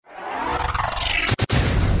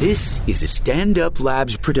This is a Stand Up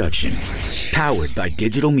Labs production, powered by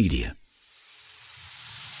digital media.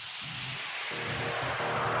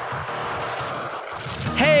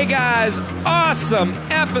 Hey guys, awesome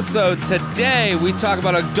episode today. We talk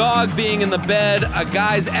about a dog being in the bed, a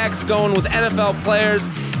guy's ex going with NFL players,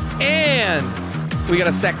 and we got a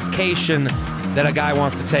sexcation that a guy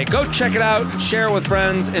wants to take. Go check it out, share it with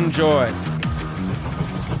friends, enjoy.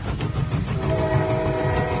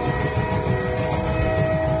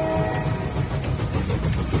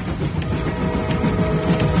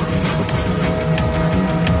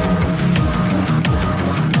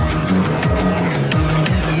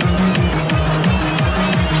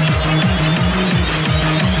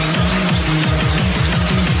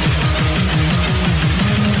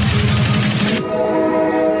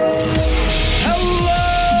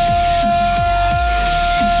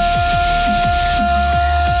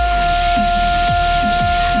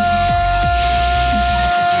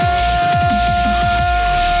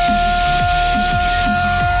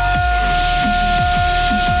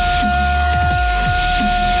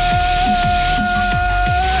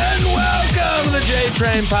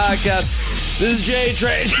 Podcast. This is J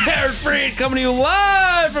Train, Jared Freed, coming to you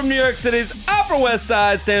live from New York City's Upper West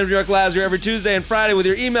Side. Stand Up New York Labs here every Tuesday and Friday with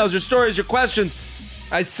your emails, your stories, your questions.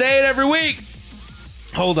 I say it every week.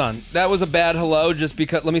 Hold on. That was a bad hello just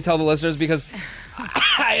because, let me tell the listeners, because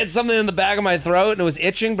I had something in the back of my throat and it was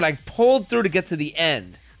itching, but I pulled through to get to the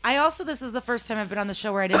end. This is the first time I've been on the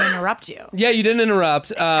show where I didn't interrupt you. Yeah, you didn't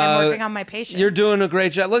interrupt. I'm working on my patience. You're doing a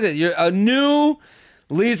great job. Look at you. You're a new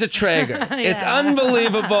Lisa Traeger. Yeah. It's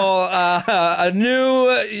unbelievable.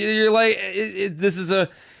 You're like,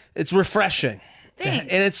 it's refreshing.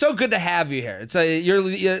 Thanks. And it's so good to have you here.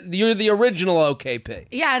 You're the original OKP.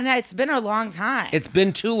 Yeah, and it's been a long time. It's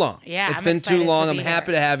been too long. Yeah, it's been too long. I'm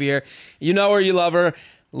happy to have you here. You know her, you love her.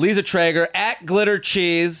 Lisa Traeger at Glitter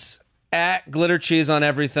Cheese. At Glitter Cheese on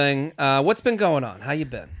everything. What's been going on? How you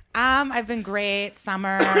been? I've been great.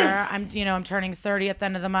 Summer. I'm turning 30 at the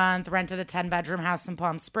end of the month. Rented a 10-bedroom house in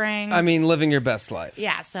Palm Springs. I mean, living your best life.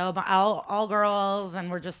 Yeah. So all girls,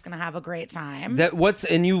 and we're just gonna have a great time.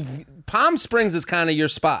 Palm Springs is kind of your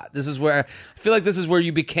spot. This is where I feel like this is where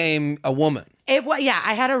you became a woman.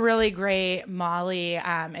 I had a really great Molly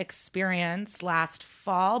experience last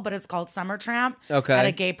fall, but it's called Summer Tramp. Okay. At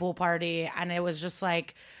a gay pool party, and it was just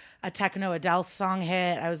like a techno Adele song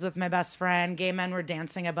hit. I was with my best friend. Gay men were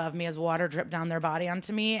dancing above me as water dripped down their body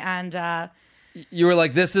onto me. And you were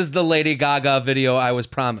like, this is the Lady Gaga video I was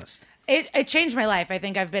promised. It changed my life. I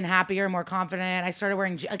think I've been happier, more confident. I started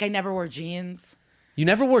wearing, I never wore jeans. You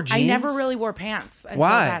never wore jeans? I never really wore pants until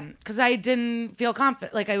then. Because I didn't feel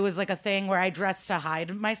confident. Like, it was like a thing where I dressed to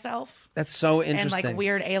hide myself. That's so interesting. And like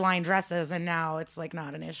weird A-line dresses, and now it's like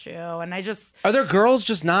not an issue. And Are there girls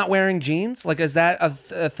just not wearing jeans? Like, is that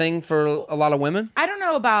a thing for a lot of women? I don't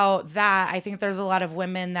know about that. I think there's a lot of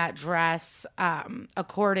women that dress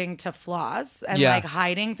according to flaws and like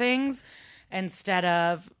hiding things instead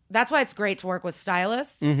of... That's why it's great to work with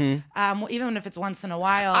stylists, even if it's once in a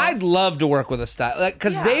while. I'd love to work with a stylist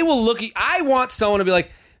because they will look. I want someone to be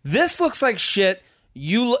like, "This looks like shit."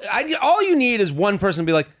 All you need is one person to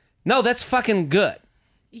be like, "No, that's fucking good."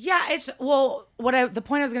 Yeah, the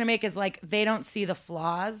point I was going to make is like they don't see the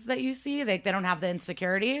flaws that you see. They don't have the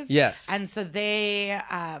insecurities. Yes. And so they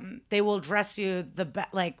will dress you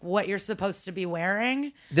like what you're supposed to be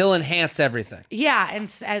wearing. They'll enhance everything. Yeah,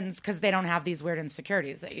 and because they don't have these weird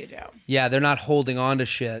insecurities that you do. Yeah, they're not holding on to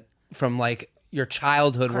shit from like your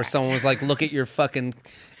childhood where someone was like, "Look at your fucking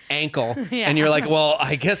ankle," and you're like, "Well,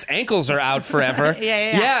 I guess ankles are out forever."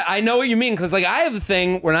 Yeah, I know what you mean, because like I have the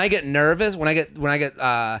thing when I get nervous, when I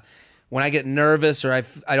get nervous or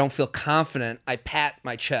I don't feel confident, I pat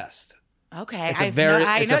my chest. Okay, I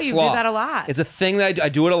know you do that a lot. It's a thing that I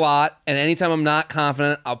do it a lot, and anytime I'm not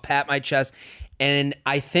confident, I'll pat my chest. And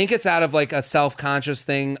I think it's out of like a self-conscious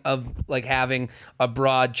thing of like having a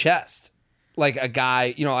broad chest. Like a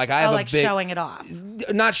guy, like I have a big... showing it off.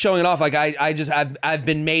 Not showing it off. Like I've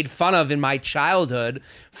been made fun of in my childhood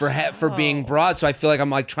for being broad. So I feel like I'm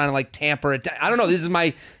like trying to like tamper it down. I don't know. This is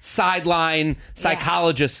my sideline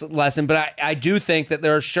psychologist lesson. But I do think that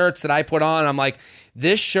there are shirts that I put on. I'm like,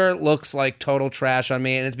 this shirt looks like total trash on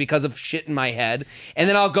me. And it's because of shit in my head. And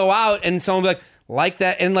then I'll go out and someone will be like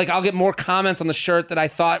that. And like I'll get more comments on the shirt that I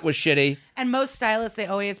thought was shitty. And most stylists, they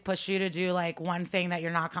always push you to do like one thing that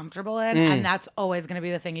you're not comfortable in, and that's always going to be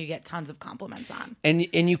the thing you get tons of compliments on. And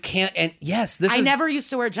you can't. And yes, I never used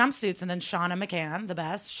to wear jumpsuits, and then Shauna McCann, the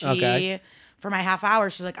best, for my half hour,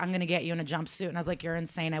 she's like, "I'm going to get you in a jumpsuit," and I was like, "You're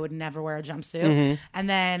insane! I would never wear a jumpsuit." And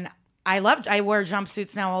then I wear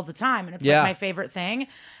jumpsuits now all the time, and it's like my favorite thing.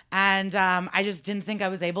 And I just didn't think I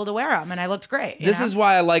was able to wear them, and I looked great. This is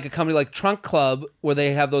why I like a company like Trunk Club, where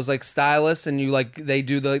they have those like stylists, and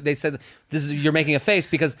they said you're making a face,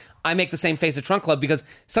 because I make the same face at Trunk Club, because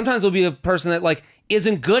sometimes there'll be a person that like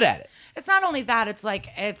isn't good at it. It's not only that, it's like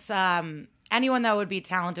anyone that would be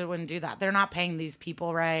talented wouldn't do that. They're not paying these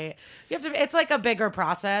people right. It's like a bigger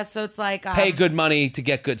process. So it's like pay good money to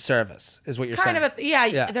get good service is what you're saying.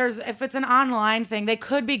 Yeah. If it's an online thing, they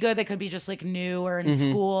could be good. They could be just like new or in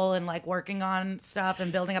school and like working on stuff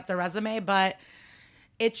and building up their resume. But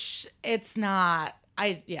it's not.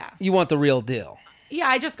 You want the real deal. Yeah,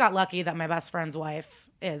 I just got lucky that my best friend's wife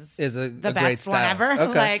is the best great one ever.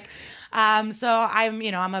 Okay. So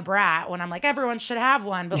I'm a brat when I'm like, everyone should have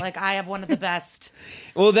one, but like I have one of the best.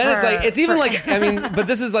 Well, then but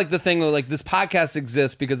this is like the thing, like this podcast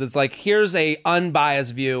exists because it's like, here's a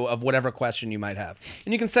unbiased view of whatever question you might have.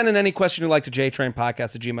 And you can send in any question you like to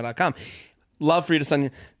jtrainpodcast@gmail.com. Love for you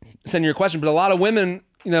to send your question. But a lot of women,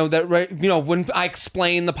 when I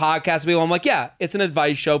explain the podcast to people, I'm like, yeah, it's an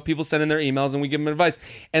advice show. People send in their emails and we give them advice.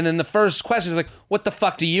 And then the first question is like, what the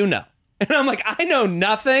fuck do you know? And I'm like, I know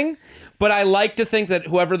nothing, but I like to think that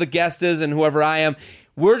whoever the guest is and whoever I am,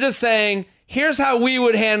 we're just saying, here's how we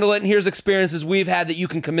would handle it, and here's experiences we've had that you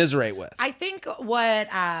can commiserate with. I think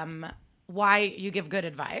why you give good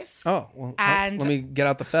advice. Oh, well, let me get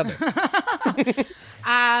out the feather.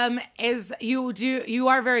 Is you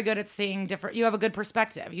are very good at seeing different. You have a good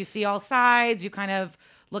perspective. You see all sides. You kind of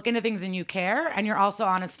look into things and you care, and you're also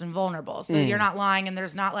honest and vulnerable. So you're not lying, and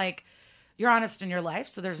there's not like. You're honest in your life,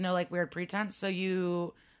 so there's no like weird pretense. So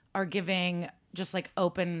you are giving just like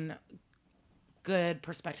open, good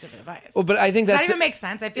perspective advice. Well, but I think that even makes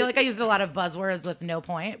sense. I feel like I used a lot of buzzwords with no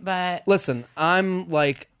point, but listen, I'm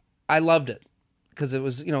like, I loved it because it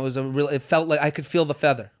was, it felt like I could feel the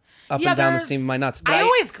feather up and down the seam of my nuts. But I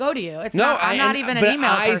always go to you. I'm not even an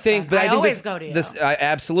email person. I always go to you.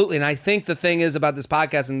 Absolutely, and I think the thing is about this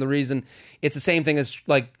podcast, and the reason it's the same thing as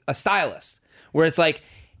like a stylist, where it's like,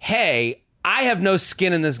 hey, I have no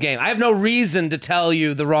skin in this game. I have no reason to tell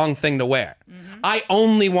you the wrong thing to wear. Mm-hmm. I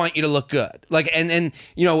only want you to look good. Like, and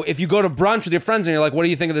if you go to brunch with your friends and you're like, what do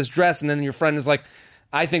you think of this dress? And then your friend is like,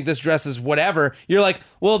 I think this dress is whatever. You're like,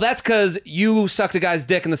 well, that's because you sucked a guy's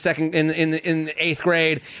dick in the eighth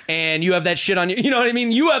grade, and you have that shit on you. You know what I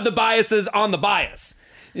mean? You have the biases on the bias.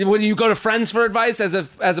 When you go to friends for advice, as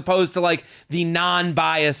opposed to like the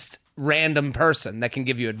non-biased random person that can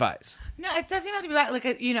give you advice. No, it doesn't even have to be about, like,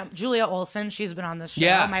 Julia Olson. She's been on this show.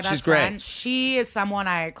 Yeah, my best she's great. friend. She is someone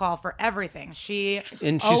I call for everything. She's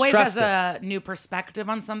always trusted. Has a new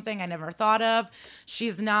perspective on something I never thought of.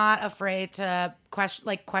 She's not afraid to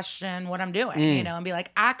question what I'm doing, and be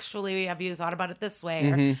like, actually, have you thought about it this way?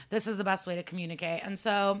 Or this is the best way to communicate. And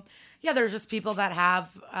so, yeah, there's just people that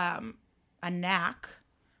have a knack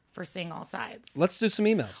for seeing all sides. Let's do some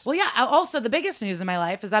emails. Well, yeah. Also, the biggest news in my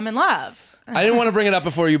life is I'm in love. I didn't want to bring it up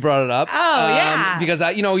before you brought it up. Oh, yeah. Because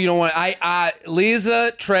you don't want.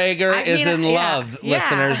 Lisa Traeger is in love,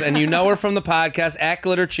 listeners, and you know her from the podcast at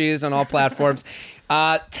Glitter Cheese on all platforms.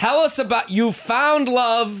 Tell us about you found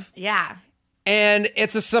love. Yeah. And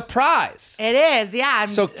it's a surprise. It is, yeah.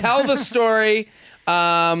 So tell the story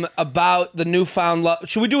about the newfound love.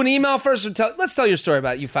 Should we do an email first? Let's tell your story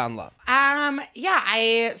about you found love. I'm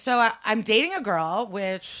dating a girl,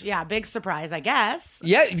 which, big surprise, I guess.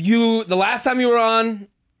 Yeah, the last time you were on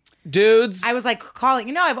dudes. I was like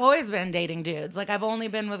calling, I've always been dating dudes. Like I've only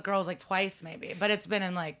been with girls like twice maybe, but it's been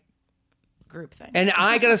in like group things. And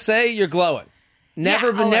I gotta say, you're glowing.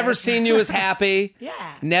 Never seen you as happy.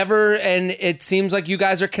 Yeah. Never, and it seems like you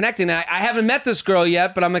guys are connecting. I haven't met this girl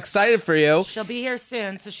yet, but I'm excited for you. She'll be here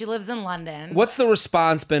soon, so she lives in London. What's the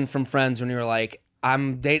response been from friends when you were like,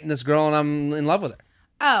 I'm dating this girl and I'm in love with her?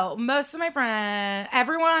 Oh, most of my friends,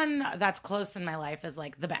 everyone that's close in my life is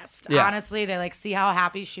like the best. Yeah. Honestly, they like see how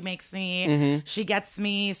happy she makes me. Mm-hmm. She gets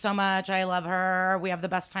me so much. I love her. We have the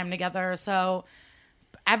best time together. So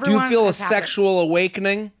everyone. Do you feel a sexual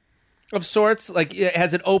awakening of sorts? Like,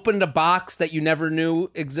 has it opened a box that you never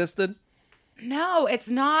knew existed? No, it's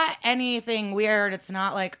not anything weird. It's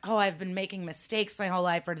not like, oh, I've been making mistakes my whole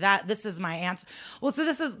life, or that this is my answer. Well, so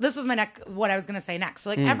this was my what I was gonna say next.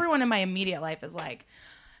 So like everyone in my immediate life is like,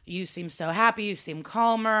 you seem so happy, you seem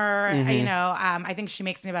calmer. Mm-hmm. I think she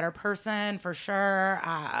makes me a better person for sure.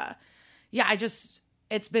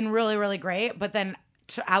 It's been really, really great. But then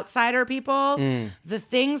to outsider people, the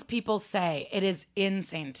things people say, it is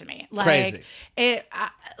insane to me. Like Crazy.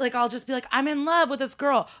 Like I'll just be like, I'm in love with this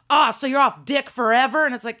girl. Oh, so you're off dick forever?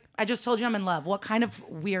 And it's like, I just told you I'm in love. What kind of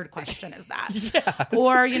weird question is that? Yeah.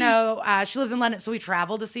 Or, she lives in London, so we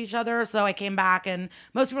traveled to see each other. So I came back and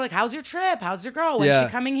most people are like, how's your trip? How's your girl? When's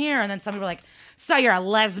she coming here? And then some people are like, so you're a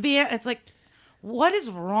lesbian? It's like, what is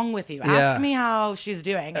wrong with you? Ask me how she's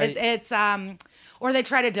doing. Or they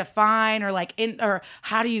try to define or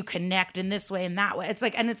how do you connect in this way and that way. It's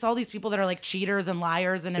like, and it's all these people that are like cheaters and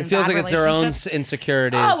liars and it feels like it's their own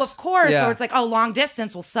insecurities. Oh, of course. Yeah. Or it's like, oh, long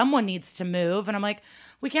distance. Well, someone needs to move. And I'm like,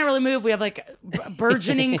 we can't really move. We have like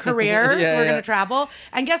burgeoning careers. We're going to travel.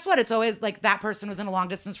 And guess what? It's always like that person was in a long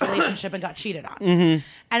distance relationship and got cheated on. And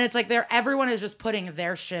it's like everyone is just putting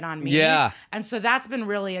their shit on me. Yeah. And so that's been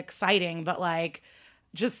really exciting. But like,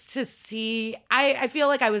 just to see, I feel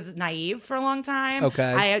like I was naive for a long time. Okay.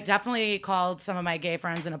 I definitely called some of my gay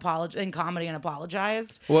friends in comedy and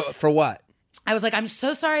apologized. Well, for what? I was like, I'm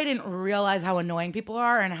so sorry I didn't realize how annoying people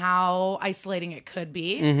are and how isolating it could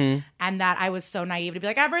be. And that I was so naive to be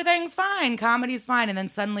like, everything's fine, comedy's fine. And then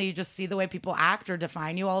suddenly you just see the way people act or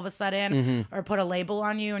define you all of a sudden or put a label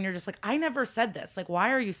on you. And you're just like, I never said this. Like,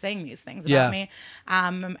 why are you saying these things about me?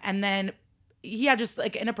 And then just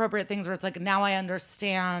like inappropriate things where it's like, now I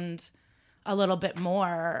understand a little bit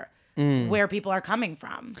more where people are coming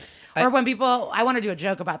from. Or when people, I want to do a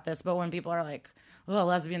joke about this, but when people are like, well,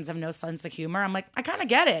 lesbians have no sense of humor. I'm like, I kind of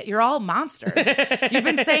get it. You're all monsters. You've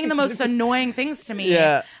been saying the most annoying things to me.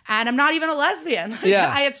 Yeah. And I'm not even a lesbian.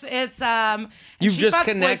 Yeah. You've just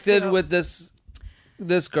connected with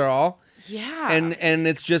this girl. Yeah. And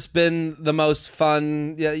it's just been the most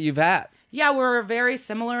fun you've had. Yeah, we're very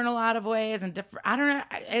similar in a lot of ways and different. I don't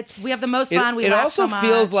know. We have the most fun. We it laugh also so much.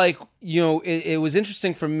 feels like, it was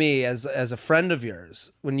interesting for me as a friend of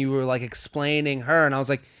yours when you were like explaining her, and I was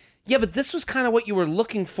like, yeah, but this was kind of what you were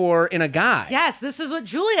looking for in a guy. Yes, this is what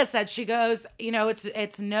Julia said. She goes,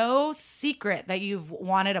 it's no secret that you've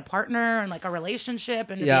wanted a partner and like a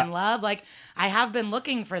relationship and to be in love. Like, I have been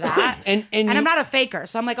looking for that. and I'm not a faker.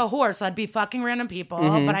 So I'm like a whore. So I'd be fucking random people.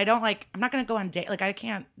 But I don't I'm not going to go on date. Like, I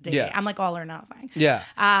can't date. Yeah. I'm like all or nothing. Yeah.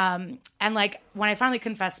 And like when I finally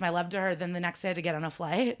confessed my love to her, then the next day I had to get on a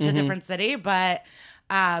flight to a different city. But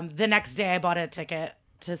the next day I bought a ticket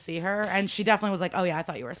to see her, and she definitely was like, oh yeah, I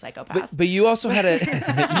thought you were a psychopath. But you also had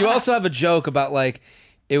you also have a joke about like,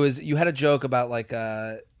 you had a joke about like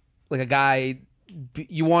a guy,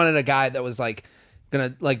 you wanted a guy that was like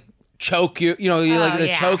gonna like choke you,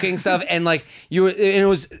 the choking stuff, and like and it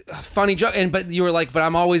was a funny joke, but you were like, but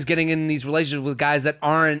I'm always getting in these relationships with guys that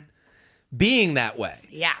aren't being that way.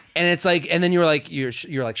 Yeah. And it's like, and then you're like,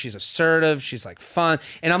 like, she's assertive, she's like fun.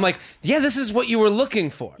 And I'm like, yeah, this is what you were looking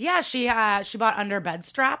for. Yeah, she bought under bed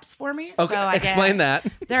straps for me. Okay, so explain that.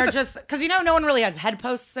 They're just, because no one really has head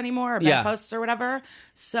posts anymore, or bed posts or whatever.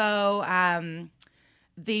 So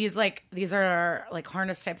these are like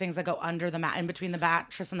harness type things that go under the mat, in between the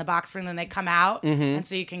mattress and the box spring, then they come out, and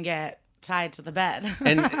so you can get tied to the bed.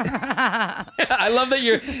 And I love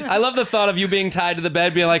the thought of you being tied to the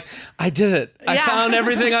bed, being like, I did it. I found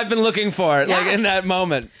everything I've been looking for, like in that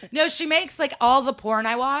moment. No, she makes like all the porn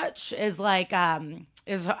I watch is like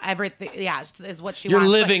is everything. Yeah, is what she You're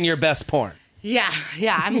wants. living like, your best porn. Yeah.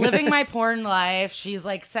 I'm living my porn life. She's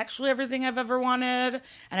like sexually everything I've ever wanted,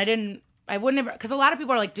 and I wouldn't have, because a lot of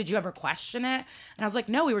people are like, did you ever question it? And I was like,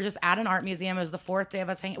 no, we were just at an art museum. It was the fourth day of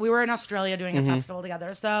us hanging. We were in Australia doing a festival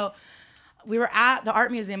together. So we were at the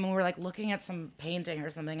art museum and we were like looking at some painting or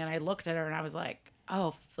something. And I looked at her and I was like,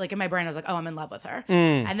 oh, like in my brain, I was like, oh, I'm in love with her.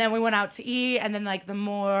 And then we went out to eat. And then like the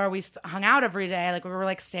more we hung out every day, like we were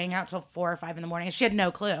like staying out till 4 or 5 in the morning. And she had no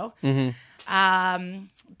clue.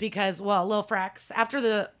 Because, well, Lil Frex, after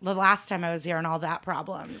the last time I was here and all that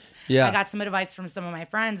problems, I got some advice from some of my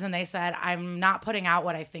friends, and they said, I'm not putting out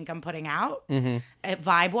what I think I'm putting out,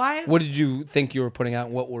 vibe-wise. What did you think you were putting out?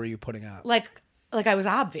 What were you putting out? Like I was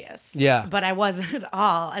obvious. Yeah. But I wasn't at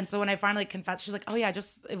all. And so when I finally confessed, she's like, oh yeah,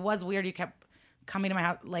 it was weird. You kept coming to my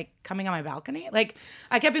house, like coming on my balcony. Like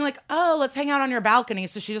I kept being like, oh, let's hang out on your balcony.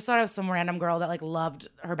 So she just thought I was some random girl that like loved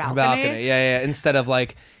her balcony. Yeah. Instead of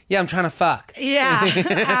like, yeah, I'm trying to fuck.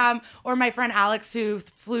 Yeah. Or my friend Alex, who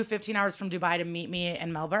flew 15 hours from Dubai to meet me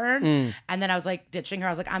in Melbourne. And then I was like ditching her.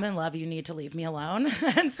 I was like, I'm in love. You need to leave me alone.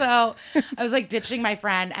 And so I was like ditching my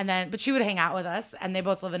friend. But she would hang out with us, and they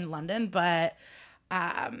both live in London. But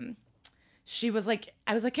she was like,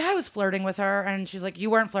 I was like, yeah, I was flirting with her. And she's like, you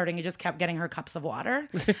weren't flirting. You just kept getting her cups of water.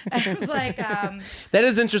 And I was like, that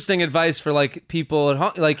is interesting advice for like people at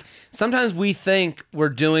home. Like sometimes we think we're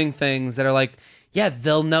doing things that are like, yeah,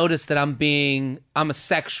 they'll notice that I'm a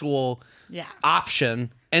sexual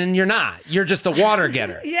option, and you're not. You're just a water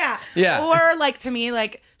getter. Yeah. Or like to me,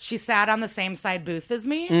 like she sat on the same side booth as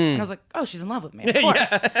me, and I was like, "Oh, she's in love with me." Of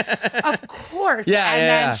course, of course. Yeah. And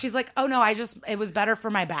then she's like, "Oh no, it was better for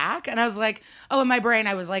my back," and I was like, "Oh, in my brain,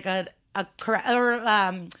 I was like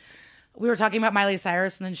we were talking about Miley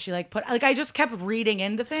Cyrus, and then she I just kept reading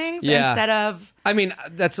into things instead of. I mean,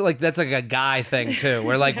 that's like a guy thing too,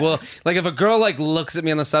 where like, well, like if a girl like looks at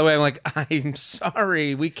me on the subway, I'm like, I'm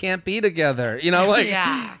sorry, we can't be together,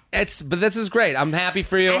 like, but this is great. I'm happy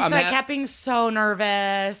for you. And I kept being so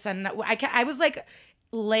nervous, and I was like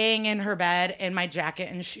laying in her bed in my jacket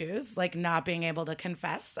and shoes, like not being able to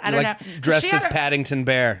confess. I don't know. Dressed as Paddington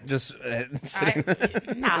Bear, just sitting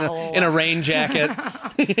no. in a rain jacket.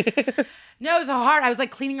 No, it was hard. I was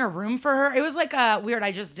like cleaning her room for her. It was like weird.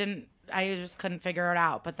 I just couldn't figure it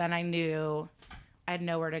out. But then I knew I had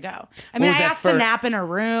nowhere to go. I mean, I asked to nap in her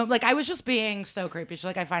room. Like, I was just being so creepy. She's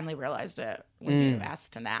like, I finally realized it when you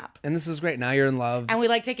asked to nap. And this is great. Now you're in love. And we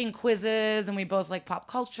like taking quizzes, and we both like pop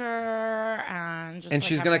culture, and just. And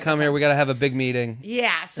she's gonna come here. We gotta have a big meeting.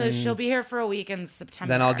 Yeah, so she'll be here for a week in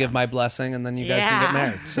September. Then I'll give my blessing, and then you guys can get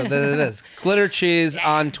married. So there it is. Glitter Cheese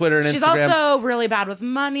on Twitter and she's Instagram. She's also really bad with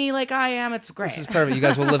money, like I am. It's great. This is perfect. You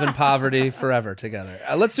guys will live in poverty forever together.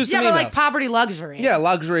 Let's do some emails. Yeah, but like poverty luxury. Yeah,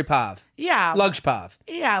 luxury pav. Yeah. Luxpav.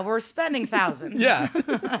 Yeah, we're spending thousands. Yeah.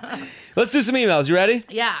 Let's do some emails. You ready?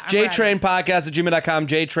 Yeah. JTrainPodcast@gmail.com,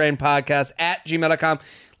 JTrainPodcast@gmail.com.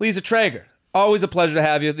 Lisa Traeger, always a pleasure to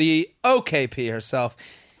have you. The OKP herself.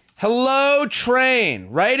 Hello, Train.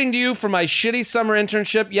 Writing to you for my shitty summer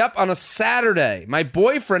internship. Yep, on a Saturday. My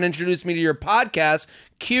boyfriend introduced me to your podcast,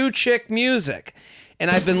 Q Chick Music.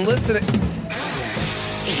 And I've been listening.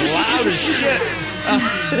 Loud as shit.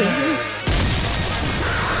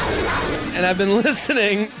 And I've been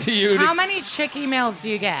listening to you. How many chick emails do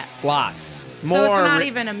you get? Lots. More. So it's not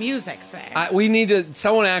even a music thing.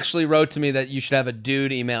 Someone actually wrote to me that you should have a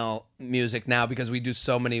dude email music now because we do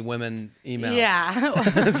so many women emails.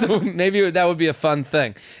 Yeah. So maybe that would be a fun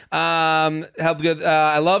thing.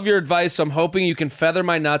 I love your advice, so I'm hoping you can feather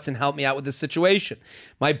my nuts and help me out with this situation.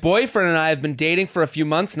 My boyfriend and I have been dating for a few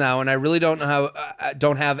months now, and I really don't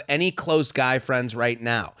have any close guy friends right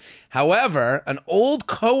now. However, an old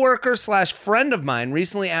coworker / friend of mine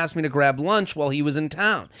recently asked me to grab lunch while he was in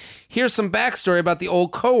town. Here's some backstory about the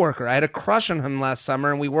old coworker. I had a crush on him last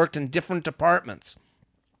summer, and we worked in different departments.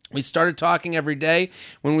 We started talking every day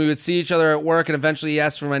when we would see each other at work, and eventually he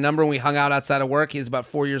asked for my number, and we hung out outside of work. He's about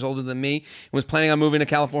 4 years older than me and was planning on moving to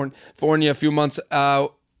California a few months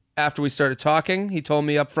after we started talking. He told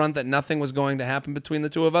me up front that nothing was going to happen between the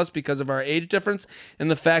two of us because of our age difference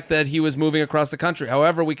and the fact that he was moving across the country.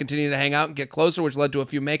 However, we continued to hang out and get closer, which led to a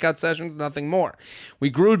few makeout sessions, nothing more. We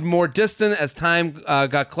grew more distant as time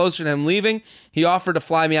got closer to him leaving. He offered to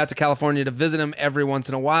fly me out to California to visit him every once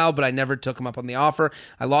in a while, but I never took him up on the offer.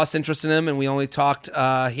 I lost interest in him, and we only talked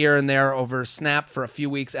here and there over Snap for a few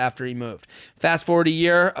weeks after he moved. Fast forward a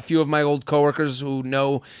year, a few of my old coworkers who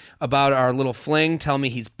know about our little fling tell me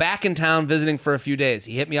he's back in town visiting for a few days.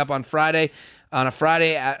 He hit me up on a Friday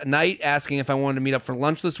night asking if I wanted to meet up for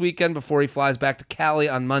lunch this weekend before he flies back to Cali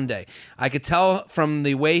on Monday. I could tell from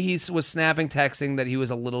the way he was snapping texting that he was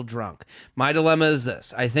a little drunk. My dilemma is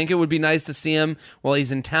this. I think it would be nice to see him while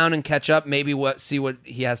he's in town and catch up, maybe see what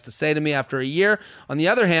he has to say to me after a year. On the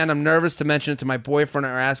other hand, I'm nervous to mention it to my boyfriend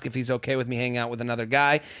or ask if he's okay with me hanging out with another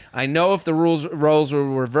guy. I know if the roles were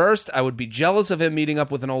reversed, I would be jealous of him meeting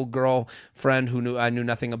up with an old girlfriend who I knew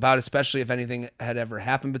nothing about, especially if anything had ever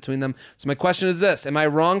happened between them. So my question is this: am I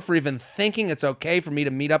wrong for even thinking it's okay for me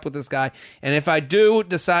to meet up with this guy? And if I do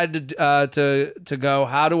decide to go,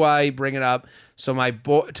 how do I bring it up to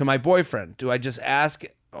my boyfriend? Do I just ask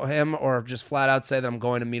him or just flat out say that I'm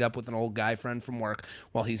going to meet up with an old guy friend from work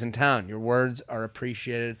while he's in town? Your words are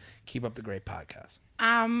appreciated. Keep up the great podcast.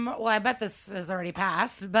 Well, I bet this has already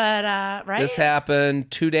passed, but right? This happened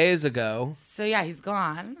 2 days ago. So yeah, he's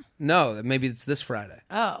gone. No, maybe it's this Friday.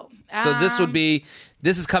 Oh. So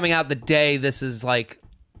this is coming out the day this is like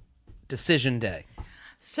decision day.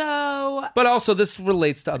 So. But also this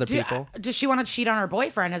relates to other people. Does she want to cheat on her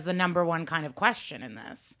boyfriend is the number one kind of question in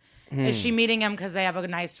this. Is she meeting him because they have a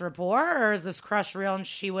nice rapport, or is this crush real and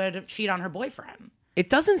she would cheat on her boyfriend? It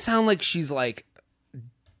doesn't sound like she's like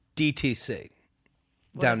DTC.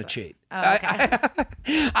 Down to cheat. Oh, okay.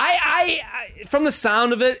 I from the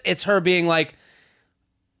sound of it, it's her being like,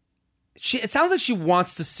 it sounds like she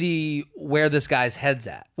wants to see where this guy's head's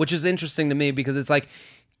at, which is interesting to me because it's like,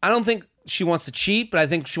 I don't think she wants to cheat, but I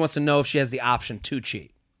think she wants to know if she has the option to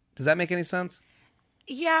cheat. Does that make any sense?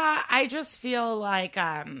 Yeah, I just feel like,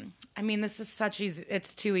 this is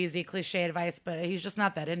it's too easy cliche advice, but he's just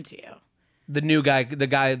not that into you. The new guy,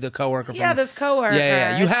 the coworker. Yeah, this coworker.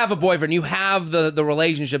 Yeah. You have a boyfriend. You have the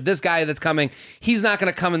relationship. This guy that's coming, he's not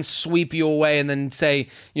going to come and sweep you away and then say,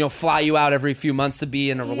 fly you out every few months to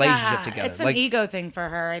be in a relationship together. It's an ego thing for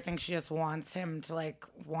her. I think she just wants him to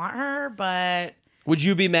want her. But would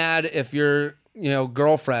you be mad if your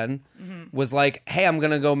girlfriend was like, hey, I'm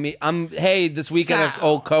gonna go meet. Hey, this weekend an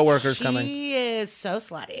old coworker's coming. She is so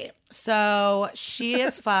slutty. So she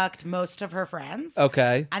has fucked most of her friends.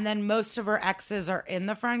 Okay. And then most of her exes are in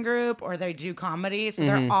the friend group or they do comedy. So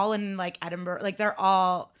they're all in Edinburgh.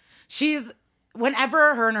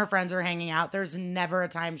 Whenever her and her friends are hanging out, there's never a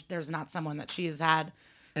time there's not someone that she's had.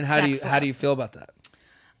 And how do you feel about that?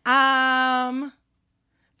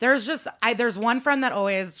 There's one friend that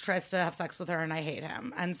always tries to have sex with her and I hate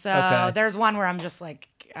him. And so there's one where I'm just like,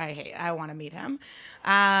 I want to meet him.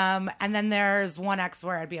 And then there's one ex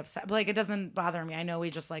where I'd be upset. But it doesn't bother me. I know we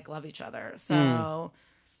just love each other. So,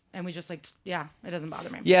 and we just it doesn't bother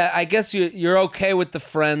me. Yeah, I guess you're okay with the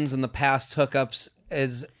friends and the past hookups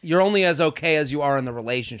you're only as okay as you are in the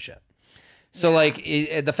relationship. So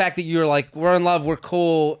the fact that you're we're in love, we're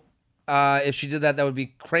cool. If she did that would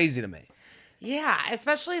be crazy to me. Yeah,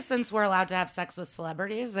 especially since we're allowed to have sex with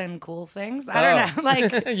celebrities and cool things. I don't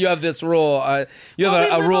know. You have this rule. You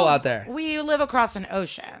have a rule out there. We live across an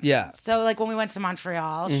ocean. Yeah. So when we went to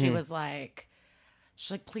Montreal, she was like,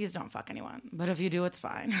 please don't fuck anyone. But if you do, it's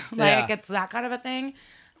fine. It's that kind of a thing.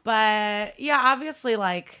 But yeah, obviously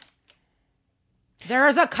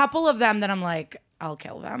there's a couple of them that I'm I'll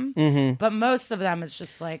kill them. Mm-hmm. But most of them, it's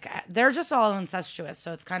just they're just all incestuous,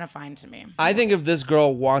 so it's kind of fine to me. I think if this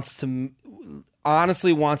girl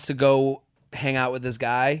honestly wants to go hang out with this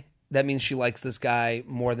guy, that means she likes this guy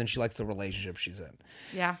more than she likes the relationship she's in.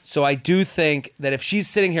 Yeah. So I do think that if she's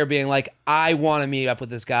sitting here being I want to meet up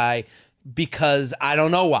with this guy because I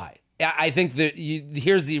don't know why. I think that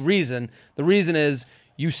here's the reason. The reason is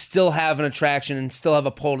you still have an attraction and still have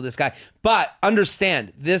a pull to this guy. But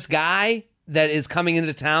understand, this guy that is coming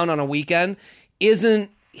into town on a weekend isn't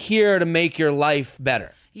here to make your life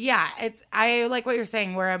better. Yeah, I like what you're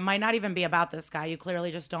saying, where it might not even be about this guy. You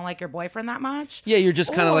clearly just don't like your boyfriend that much. Yeah, you're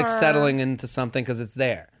just kind of settling into something because it's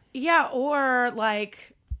there. Yeah, or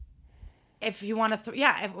if you want to,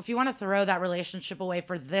 if you want to throw that relationship away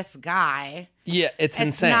for this guy, it's insane.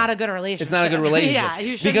 It's not a good relationship. It's not a good relationship. Yeah,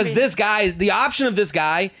 you shouldn't because this guy, the option of this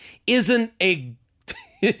guy isn't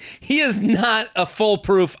he is not a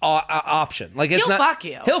foolproof option. He'll fuck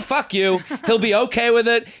you. He'll fuck you. He'll be okay with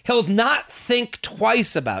it. He'll not think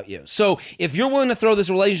twice about you. So if you're willing to throw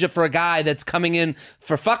this relationship for a guy that's coming in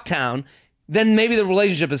for Fucktown, then maybe the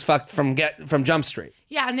relationship is fucked from Jump Street.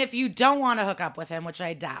 Yeah, and if you don't want to hook up with him, which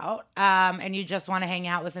I doubt, and you just want to hang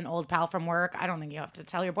out with an old pal from work, I don't think you have to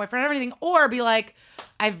tell your boyfriend anything, or be like,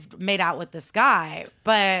 I've made out with this guy,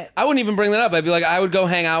 but... I wouldn't even bring that up. I'd be like, I would go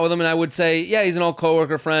hang out with him, and I would say, yeah, he's an old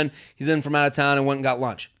coworker friend, he's in from out of town, and went and got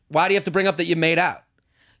lunch. Why do you have to bring up that you made out?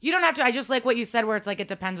 You don't have to. I just like what you said, where it's it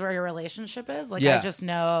depends where your relationship is. I just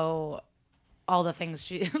know... all the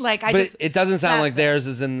things it doesn't sound like theirs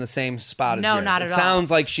is in the same spot as yours. No, not at all. It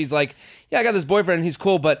sounds like she's like, yeah, I got this boyfriend and he's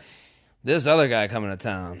cool, but this other guy coming to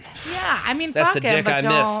town. Yeah, I mean, that's fuck the dick him, but I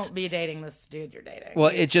don't missed. be dating this dude you're dating.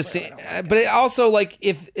 Well, it just, but it also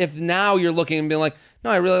if now you're looking and being like,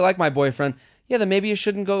 no, I really like my boyfriend. Yeah, then maybe you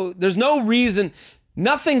shouldn't go. There's no reason.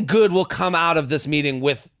 Nothing good will come out of this meeting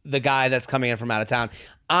with the guy that's coming in from out of town.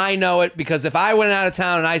 I know it because if I went out of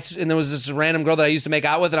town and there was this random girl that I used to make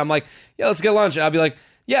out with, and I'm like, yeah, let's get lunch. And I'll be like,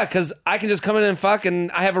 yeah, because I can just come in and fuck, and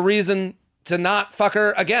I have a reason to not fuck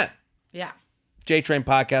her again. Yeah.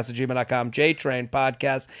 JTrainPodcast@gmail.com.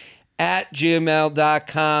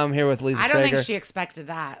 JTrainPodcast@gmail.com. Here with Lisa Traeger. I don't think she expected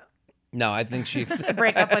that. No, I think she expected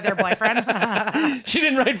break up with her boyfriend. She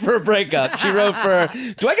didn't write for a breakup. She wrote for,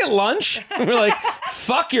 do I get lunch? And we're like,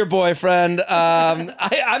 fuck your boyfriend.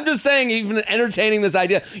 I'm just saying, even entertaining this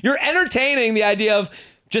idea. You're entertaining the idea of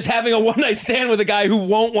just having a one-night stand with a guy who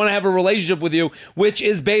won't want to have a relationship with you, which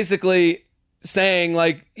is basically saying,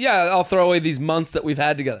 yeah, I'll throw away these months that we've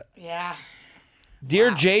had together. Yeah.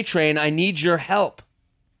 Dear J Train, I need your help.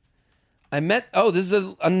 This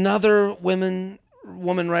is another woman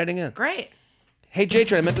writing in. Great. Hey, J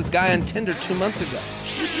Train, I met this guy on Tinder 2 months ago.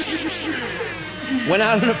 Went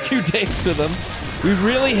out on a few dates with him. We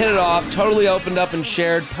really hit it off, totally opened up and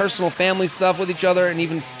shared personal family stuff with each other, and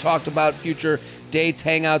even talked about future dates,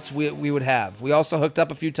 hangouts we would have. We also hooked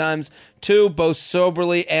up a few times, too, both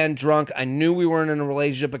soberly and drunk. I knew we weren't in a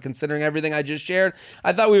relationship, but considering everything I just shared,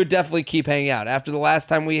 I thought we would definitely keep hanging out. After the last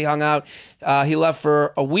time we hung out, he left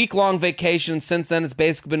for a week-long vacation. Since then, it's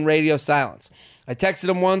basically been radio silence. I texted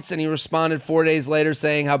him once, and he responded 4 days later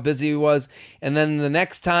saying how busy he was. And then the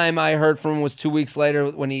next time I heard from him was 2 weeks later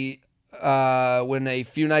when a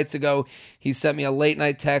few nights ago he sent me a late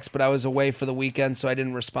night text, but I was away for the weekend, so I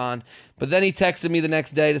didn't respond. But then he texted me the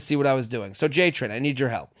next day to see what I was doing. So J-Train, I need your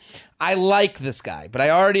help. I like this guy, but I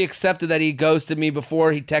already accepted that he ghosted me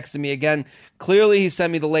before he texted me again. Clearly he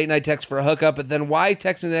sent me the late night text for a hookup, but then why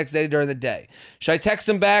text me the next day during the day? Should I text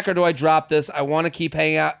him back or do I drop this? I want to keep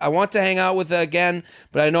hanging out. I want to hang out with her again,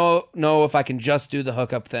 but I don't know if I can just do the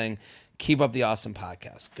hookup thing. Keep up the awesome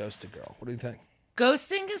podcast. Ghosted girl. What do you think?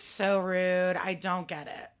 Ghosting is so rude. I don't get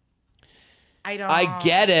it. I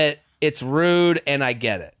get it. It's rude, and I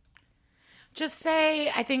get it. Just say,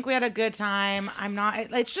 I think we had a good time. I'm not.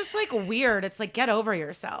 It's just like weird. It's like, get over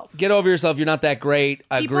yourself. Get over yourself. You're not that great.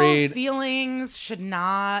 Agreed. People's feelings should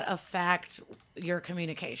not affect your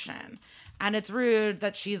communication. And it's rude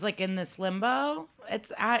that she's like in this limbo.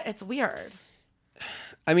 It's weird.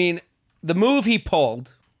 I mean, the move he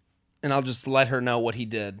pulled, and I'll just let her know what he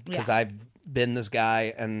did because I've been this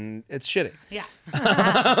guy and it's shitty. Yeah.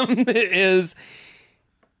 Is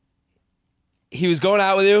he was going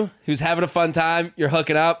out with you. He was having a fun time. You're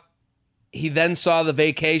hooking up. He then saw the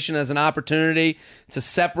vacation as an opportunity to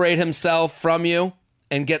separate himself from you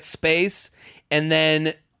and get space, and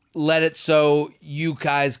then let it so you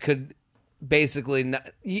guys could basically not,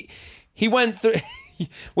 he went through.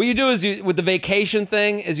 What you do is with the vacation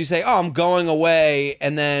thing is you say, oh, I'm going away,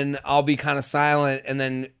 and then I'll be kind of silent, and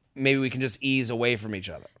then maybe we can just ease away from each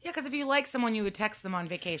other. Yeah, because if you like someone, you would text them on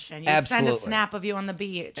vacation. You would Absolutely. send a snap of you on the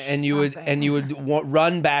beach, and you would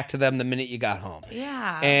run back to them the minute you got home.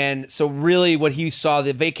 Yeah. And so really, what he saw,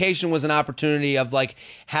 the vacation was an opportunity of like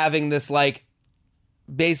having this like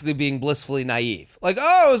basically being blissfully naive. Like,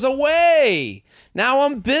 oh, I was away. Now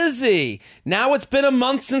I'm busy. Now it's been a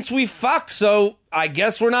month since we fucked, so I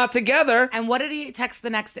guess we're not together. And what did he text the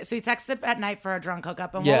next day? So he texted at night for a drunk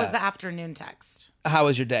hookup, and what was the afternoon text? How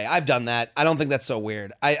was your day? I've done that. I don't think that's so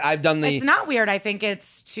weird. I've done the... It's not weird. I think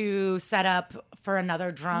it's to set up for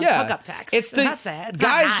another drunk hookup text. That's it.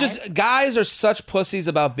 It's guys are such pussies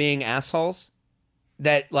about being assholes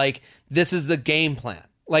that, like, this is the game plan.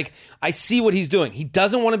 Like, I see what he's doing. He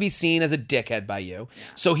doesn't want to be seen as a dickhead by you. Yeah.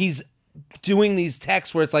 So he's doing these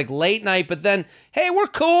texts where it's like late night, but then, hey, we're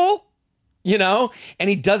cool. You know, and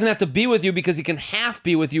he doesn't have to be with you because he can half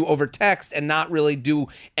be with you over text and not really do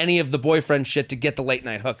any of the boyfriend shit to get the late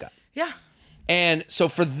night hookup. Yeah. And so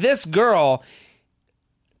for this girl,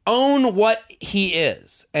 own what he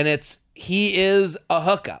is. And he is a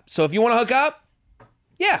hookup. So if you want to hook up,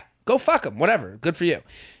 yeah, go fuck him. Whatever. Good for you.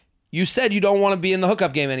 You said you don't want to be in the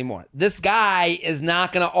hookup game anymore. This guy is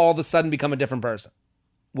not going to all of a sudden become a different person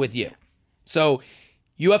with you. So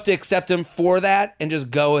you have to accept him for that and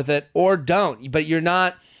just go with it, or don't. But you're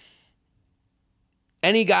not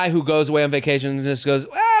any guy who goes away on vacation and just goes,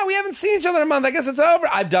 "Oh, we haven't seen each other in a month. I guess it's over."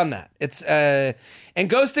 I've done that. It's and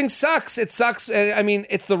ghosting sucks. It sucks. I mean,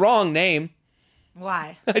 it's the wrong name.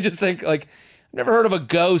 Why? I just think like I've never heard of a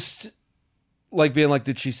ghost like being like,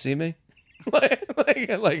 "Did she see me?" like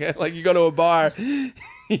you go to a bar,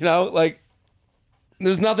 you know, like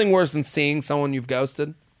there's nothing worse than seeing someone you've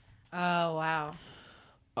ghosted. Oh wow.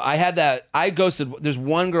 I had that. I ghosted. There's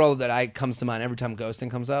one girl that comes to mind every time ghosting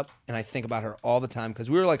comes up, and I think about her all the time because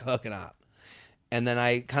we were like hooking up, and then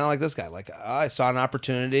I kind of like this guy. Like I saw an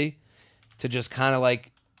opportunity to just kind of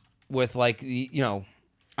like with like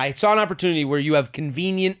I saw an opportunity where you have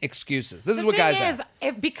convenient excuses. This is what guys have.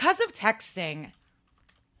 If because of texting,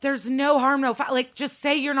 there's no harm, no foul. Like, just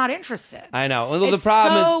say you're not interested. I know. Well, it's the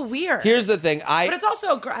problem so is, weird. Here's the thing. But it's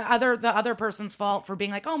also the other person's fault for being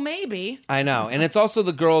like, oh, maybe. I know. And it's also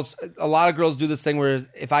the girls. A lot of girls do this thing where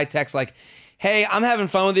if I text like, hey, I'm having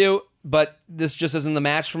fun with you, but this just isn't the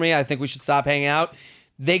match for me. I think we should stop hanging out.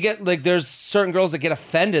 They get like, there's certain girls that get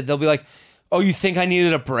offended. They'll be like, oh, you think I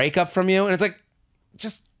needed a breakup from you? And it's like,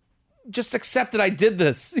 just accept that I did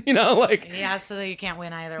this, you know, like. Yeah, so that you can't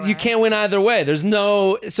win either way. You can't win either way. There's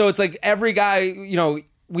no, so it's like every guy, you know,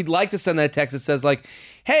 we'd like to send that text that says like,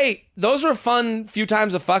 hey, those were a fun few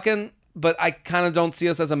times of fucking, but I kind of don't see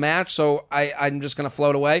us as a match, so I'm just going to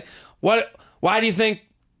float away. Why do you think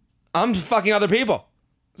I'm fucking other people?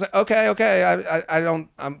 It's like, okay,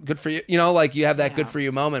 I'm good for you. You know, like you have that good for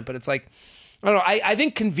you moment, but it's like, I don't know. I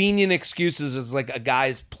think convenient excuses is like a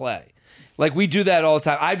guy's play. Like we do that all the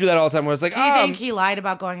time. I do that all the time where it's like, Do you think he lied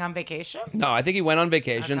about going on vacation? No, I think he went on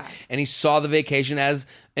vacation Okay. and he saw the vacation as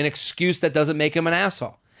an excuse that doesn't make him an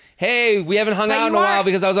asshole. Hey, we haven't hung out in a while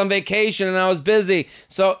because I was on vacation and I was busy.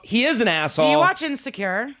 So he is an asshole. Do you watch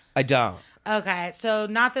Insecure? I don't. Okay, so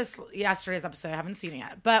not yesterday's episode. I haven't seen it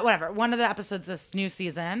yet, but whatever. One of the episodes this new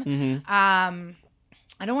season. Mm-hmm.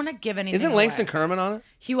 I don't want to give anything. Isn't away. Langston Kerman on it?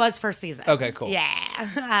 He was first season. Okay, cool.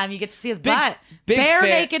 Yeah, you get to see his butt, big bare fan.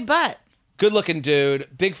 naked butt. Good looking dude.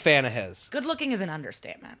 Big fan of his. Good looking is an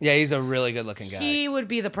understatement. Yeah, he's a really good looking guy. He would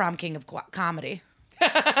be the prom king of comedy.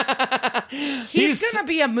 He's gonna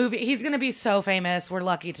be a movie. He's gonna be so famous. We're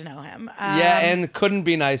lucky to know him. Yeah, and couldn't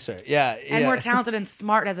be nicer. Yeah, and more talented and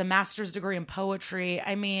smart. Has a master's degree in poetry.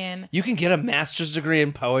 I mean, you can get a master's degree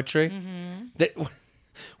in poetry. Mm-hmm. That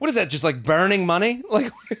what is that? Just like burning money?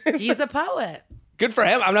 Like he's a poet. Good for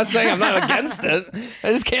him. I'm not saying I'm not against it.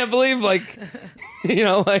 I just can't believe like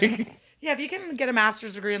Yeah, if you can get a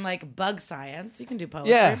master's degree in like bug science, you can do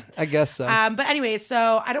poetry. Yeah, I guess so. But anyway,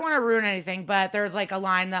 so I don't want to ruin anything, but there's like a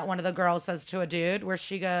line that one of the girls says to a dude where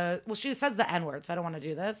she says the N-word, so I don't want to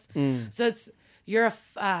do this. So it's you're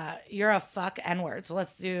a fuck N-word. So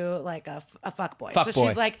let's do like a fuck boy. Fuck boy.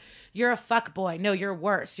 She's like, you're a fuck boy. No, you're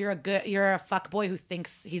worse. You're a fuck boy who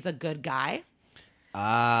thinks he's a good guy.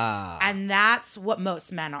 And that's what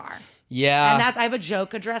most men are. Yeah. And I have a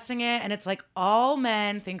joke addressing it, and it's like all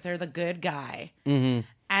men think they're the good guy. Mm-hmm.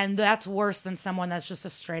 And that's worse than someone that's just a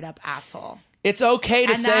straight up asshole. It's okay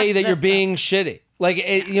to say that you're being shitty. Like,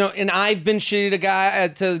 and I've been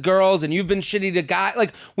shitty to girls, and you've been shitty to guys.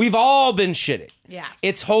 Like, we've all been shitty. Yeah.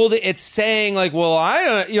 It's saying, like, well, I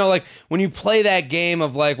don't, like, when you play that game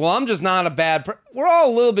of, like, well, I'm just not a bad person. We're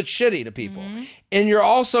all a little bit shitty to people. Mm-hmm. And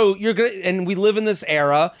and we live in this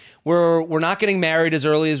era where we're not getting married as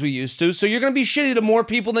early as we used to. So you're going to be shitty to more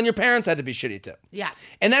people than your parents had to be shitty to. Yeah.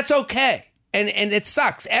 And that's okay. And it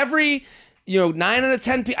sucks. 9 out of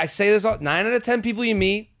 10 people, I say this all, 9 out of 10 people you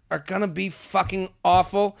meet are going to be fucking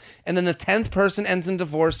awful. And then the 10th person ends in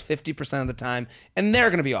divorce 50% of the time. And they're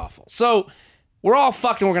going to be awful. So we're all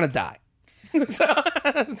fucked and we're going to die. so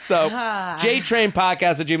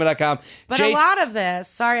jtrainpodcast@gmail.com. But a lot of this,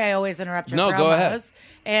 sorry I always interrupt your promos, go ahead.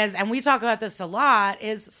 And we talk about this a lot,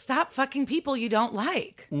 is stop fucking people you don't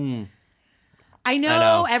like. I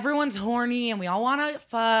know everyone's horny and we all want to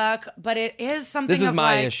fuck, but it is something. This is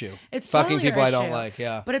my like, issue. It's fucking totally people I don't issue. like.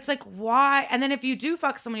 Yeah, but it's like, why? And then if you do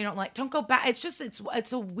fuck someone you don't like, don't go back. It's just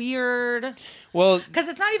it's a weird. Well, because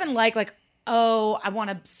it's not even like oh, I want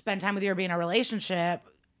to spend time with you or be in a relationship.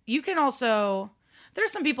 You can also.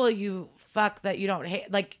 There's some people you fuck that you don't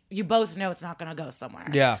hate. Like, you both know it's not going to go somewhere.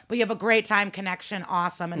 Yeah. But you have a great time, connection,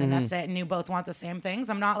 awesome, and then that's it. And you both want the same things.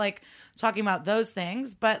 I'm not, like, talking about those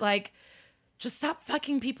things. But, like, just stop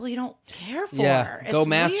fucking people you don't care for. Yeah. Go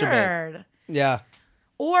masturbate. Weird. Yeah.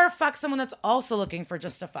 Or fuck someone that's also looking for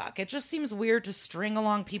just a fuck. It just seems weird to string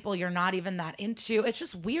along people you're not even that into. It's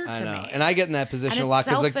just weird to me. And I get in that position And a lot.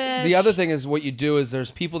 Because, like, selfish. the other thing is what you do is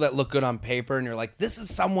there's people that look good on paper and you're like, this is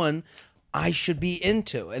someone I should be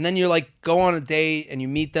into. And then you're like, go on a date and you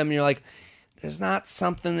meet them and you're like, there's not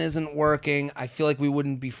something isn't working. I feel like we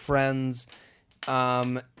wouldn't be friends.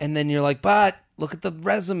 And then you're like, but look at the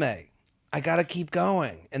resume. I got to keep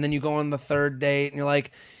going. And then you go on the third date and you're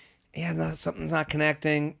like, yeah, no, something's not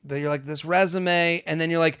connecting. But you're like, this resume. And then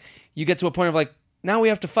you're like, you get to a point of like, now we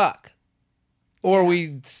have to fuck. Or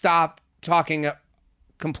we stop talking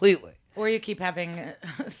completely. Or you keep having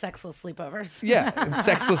sexless sleepovers. Yeah,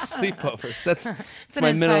 sexless sleepovers. That's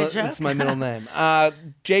my middle. joke. That's my middle name.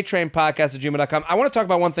 jtrainpodcast@gmail.com. I want to talk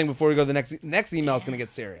about one thing before we go to the next email. Is going to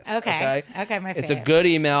get serious. Okay, my It's a fave. good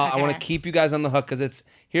email. Okay. I want to keep you guys on the hook because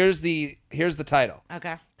here's the title.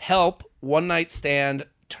 Okay. Help, one night stand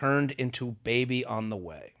turned into baby on the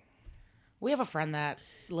way. We have a friend that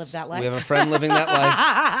lives that life. We have a friend living that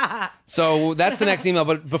life. So that's the next email.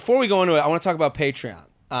 But before we go into it, I want to talk about Patreon.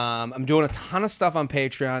 I'm doing a ton of stuff on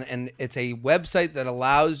Patreon, and it's a website that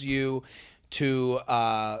allows you to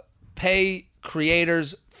pay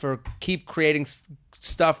creators for keep creating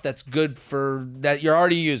stuff that's good for that you're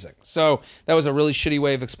already using. So that was a really shitty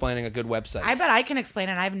way of explaining a good website. I bet I can explain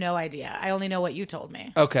it. I have no idea. I only know what you told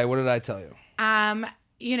me. Okay, what did I tell you?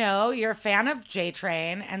 You're a fan of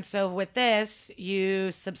JTrain, and so with this,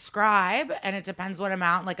 you subscribe, and it depends what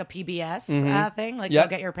amount, like a PBS thing, like you'll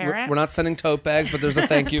get your parent. We're not sending tote bags, but there's a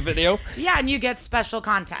thank you video. Yeah, and you get special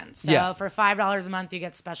content. So for $5 a month, you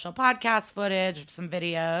get special podcast footage, some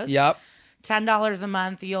videos. Yep. $10 a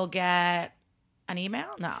month, you'll get an email?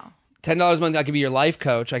 No. $10 a month, I could be your life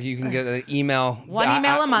coach. You can get an email. One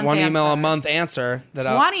email a month One email a answer. month answer.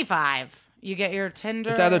 25. You get your Tinder.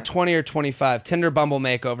 It's either 20 or 25. Tinder, Bumble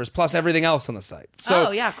makeovers, plus everything else on the site. So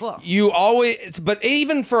yeah, cool. You always, but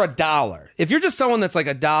even for $1, if you're just someone that's like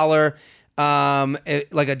 $1,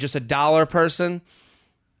 just $1 person,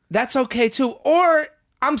 that's okay too. Or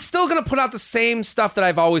I'm still going to put out the same stuff that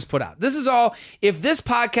I've always put out. This is all, if this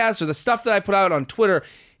podcast or the stuff that I put out on Twitter,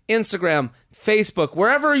 Instagram, Facebook,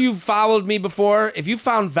 wherever you've followed me before, if you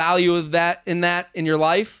found value of that in your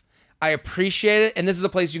life, I appreciate it, and this is a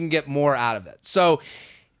place you can get more out of it. So,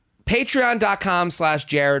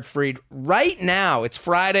 patreon.com/Jared Freid. Right now, it's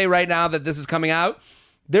Friday right now that this is coming out.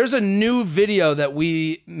 There's a new video that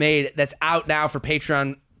we made that's out now for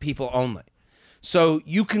Patreon people only. So,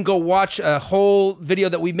 you can go watch a whole video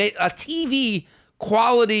that we made, a TV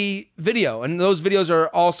quality video, and those videos are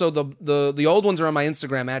also the old ones are on my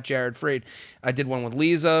Instagram at Jared Freid. I did one with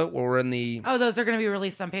Lisa where we're in the those are going to be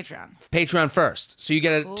released on Patreon first, so you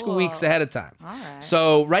get it 2 weeks ahead of time. All right.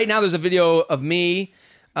 So right now there's a video of me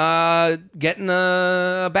getting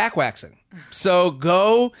a back waxing. So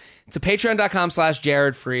go to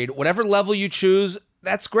patreon.com/Jared Freid. Whatever level you choose,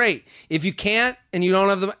 that's great. If you can't and you don't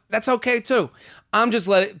have the, that's okay too. I'm just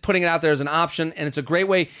putting it out there as an option, and it's a great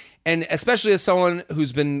way. And especially as someone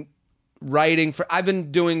who's been writing I've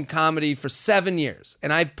been doing comedy for 7 years,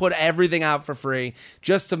 and I've put everything out for free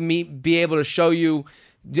just to be able to show you.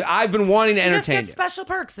 I've been wanting to entertain you. Just get special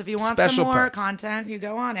perks. If you want some more content, you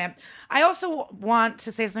go on it. I also want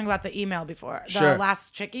to say something about the email before, the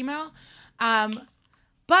last chick email.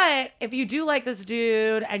 But if you do like this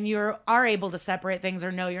dude and you are able to separate things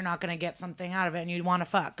or know you're not going to get something out of it and you want to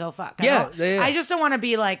fuck, go fuck. I just don't want to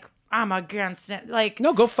be like, I'm against it. Like,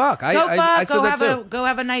 no, go fuck. I said that too. Go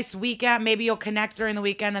have a nice weekend. Maybe you'll connect during the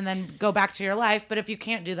weekend and then go back to your life. But if you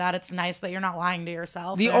can't do that, it's nice that you're not lying to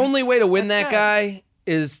yourself. The only way to win that guy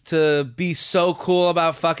is to be so cool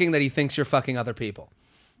about fucking that he thinks you're fucking other people.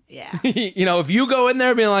 Yeah. If you go in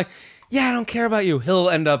there being like, yeah, I don't care about you, he'll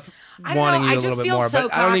end up wanting you a little bit more. So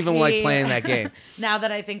but I don't even like playing that game. Now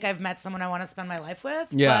that I think I've met someone I want to spend my life with.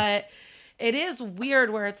 Yeah. But it is weird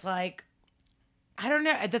where it's like, I don't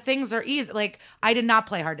know. The things are easy. Like, I did not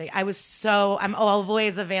play hard to get. I'm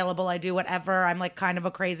always available. I do whatever. I'm like kind of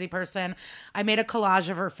a crazy person. I made a collage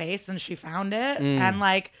of her face and she found it. And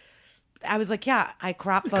like, I was like, yeah, I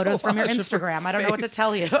crop photos from your Instagram. I don't know what to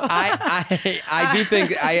tell you. I do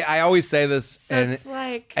think, I always say this, so and it's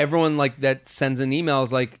like, everyone like that sends in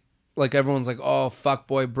emails like everyone's like, oh, fuck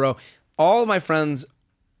boy, bro. All of my friends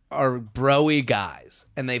are bro-y guys,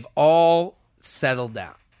 and they've all settled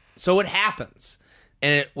down. So it happens.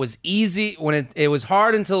 And it was easy when it was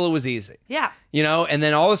hard until it was easy. Yeah. And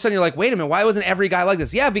then all of a sudden you're like, wait a minute, why wasn't every guy like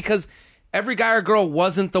this? Yeah, because every guy or girl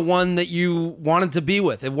wasn't the one that you wanted to be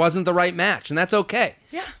with. It wasn't the right match, and that's okay.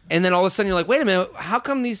 Yeah. And then all of a sudden you're like, wait a minute, how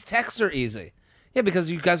come these texts are easy? Yeah, because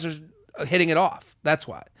you guys are hitting it off. That's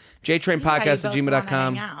why.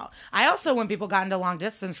 JTrainPodcast@gmail.com. I also, when people got into long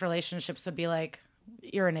distance relationships, would be like,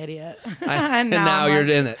 you're an idiot. And now you're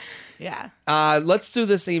in it. Yeah. Let's do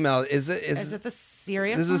this email. Is it the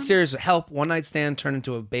serious This one? is a serious help. One night stand turned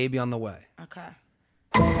into a baby on the way. Okay.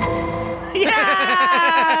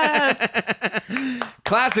 Yes!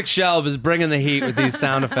 Classic Shelb is bringing the heat with these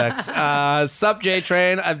sound effects. Sup,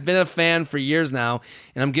 J-Train. I've been a fan for years now,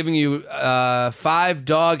 and I'm giving you 5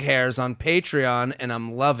 dog hairs on Patreon, and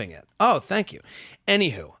I'm loving it. Oh, thank you.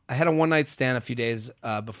 Anywho, I had a one-night stand a few days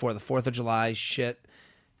before the 4th of July shit.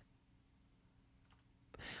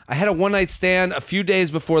 I had a one-night stand a few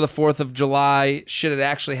days before the 4th of July. Shit had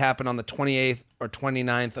actually happened on the 28th or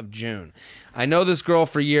 29th of June. I know this girl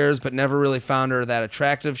for years, but never really found her that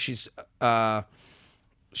attractive. She's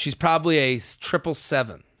probably a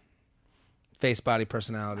 777 face, body,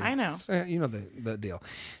 personality. I know. So, you know the deal.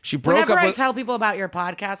 She broke Whenever up I with... tell people about your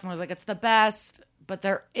podcast, and I was like, it's the best... But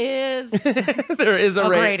there is there is a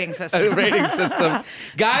rating system. A rating system.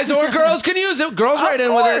 Guys or girls can use it. Girls write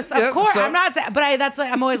in with it. Of course. I'm not saying, but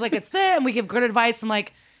I'm always like, it's this, and we give good advice. I'm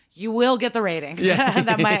like, you will get the ratings. Yeah.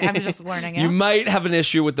 I'm just warning you. You might have an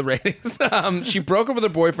issue with the ratings. She broke up with her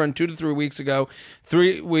boyfriend 2 to 3 weeks ago.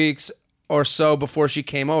 3 weeks or so before she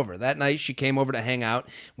came over. That night, she came over to hang out.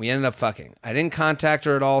 We ended up fucking. I didn't contact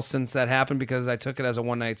her at all since that happened because I took it as a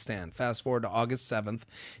one-night stand. Fast forward to August 7th,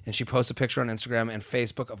 and she posts a picture on Instagram and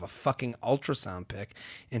Facebook of a fucking ultrasound pic,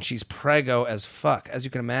 and she's preggo as fuck. As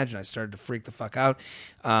you can imagine, I started to freak the fuck out.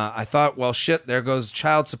 I thought, well, shit, there goes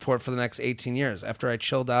child support for the next 18 years. After I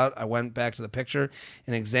chilled out, I went back to the picture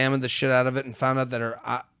and examined the shit out of it and found out that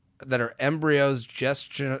her embryo's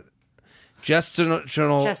gestational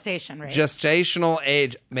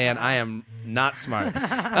age. Man, I am not smart.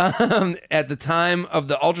 At the time of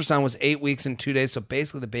the ultrasound was 8 weeks and 2 days. So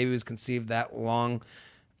basically the baby was conceived that long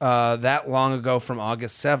that long ago from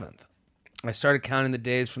August 7th. I started counting the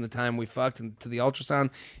days from the time we fucked to the ultrasound.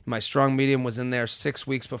 My strong medium was in there 6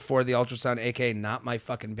 weeks before the ultrasound, aka not my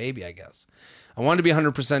fucking baby, I guess. I wanted to be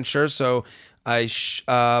 100% sure, so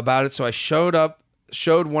about it. So I showed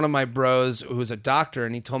one of my bros who was a doctor,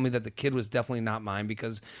 and he told me that the kid was definitely not mine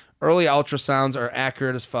because early ultrasounds are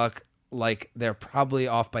accurate as fuck. Like they're probably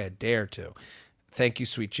off by a day or two. Thank you,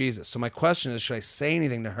 sweet Jesus. So my question is, should I say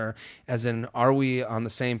anything to her? As in, are we on the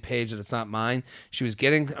same page that it's not mine? She was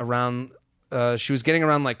getting around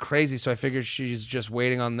like crazy, so I figured she's just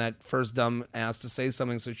waiting on that first dumb ass to say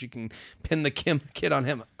something so she can pin the kid on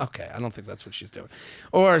him. Okay, I don't think that's what she's doing.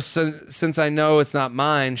 Or since I know it's not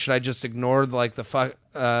mine, should I just ignore like the fuck?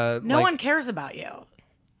 No one cares about you.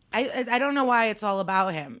 I don't know why it's all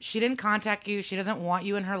about him. She didn't contact you. She doesn't want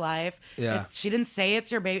you in her life. Yeah. She didn't say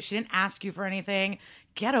it's your baby. She didn't ask you for anything.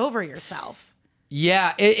 Get over yourself.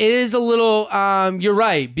 Yeah, it is a little. You're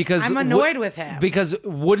right because I'm annoyed with him. Because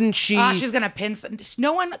wouldn't she? She's gonna pin.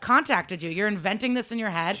 No one contacted you. You're inventing this in your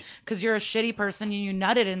head because you're a shitty person and you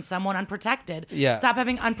nutted in someone unprotected. Yeah. Stop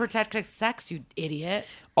having unprotected sex, you idiot.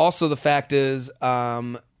 Also, the fact is,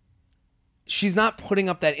 she's not putting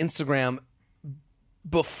up that Instagram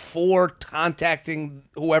before contacting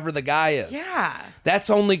whoever the guy is. Yeah. That's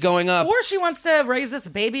only going up. Or she wants to raise this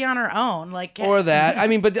baby on her own. Or that. I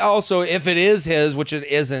mean, but also if it is his, which it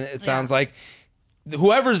isn't, it sounds like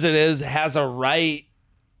whoever's it is has a right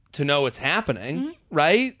to know it's happening,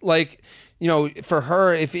 right? Like, you know, for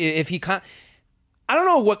her, if he I don't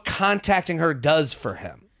know what contacting her does for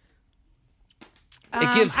him.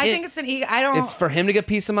 It gives I think it's an ego. It's for him to get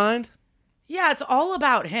peace of mind? Yeah, it's all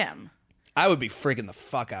about him. I would be freaking the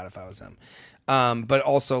fuck out if I was him. But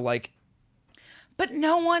also, like... But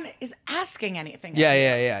no one is asking anything.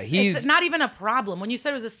 Yeah. It's not even a problem. When you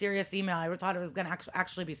said it was a serious email, I thought it was going to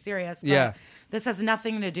actually be serious. But this has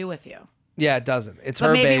nothing to do with you. Yeah, it doesn't. It's but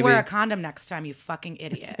her maybe baby. Wear a condom next time, you fucking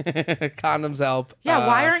idiot. Condoms help. Yeah,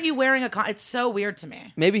 why aren't you wearing a condom? It's so weird to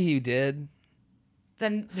me. Maybe he did.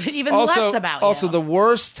 Then even less about you. Also, the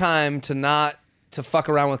worst time to fuck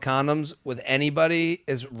around with condoms with anybody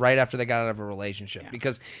is right after they got out of a relationship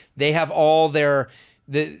because they have all their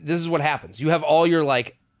this is what happens. You have all your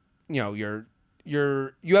like, you know, you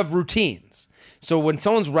have routines. So when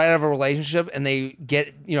someone's right out of a relationship and they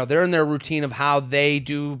get, you know, they're in their routine of how they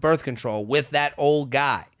do birth control with that old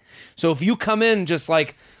guy. So if you come in just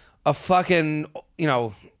like a fucking, you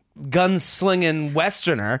know, gunslinging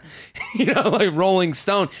Westerner, you know, like Rolling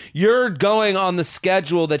Stone, you're going on the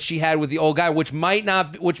schedule that she had with the old guy, which might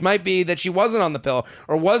be that she wasn't on the pill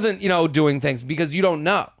or wasn't, you know, doing things because you don't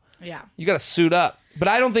know. Yeah. You got to suit up. But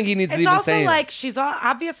I don't think he needs to even say anything. It's also like she's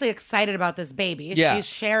obviously excited about this baby. Yeah. She's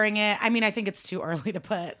sharing it. I mean, I think it's too early to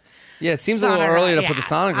put. Yeah, it seems a little early to put the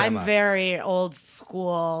sonogram I'm up. very old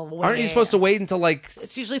school. Aren't you supposed to wait until like...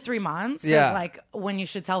 It's usually 3 months. Yeah. Is like when you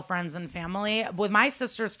should tell friends and family. With my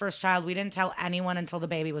sister's first child, we didn't tell anyone until the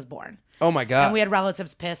baby was born. Oh my God. And we had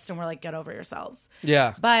relatives pissed and we're like, get over yourselves.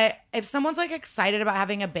 Yeah. But if someone's like excited about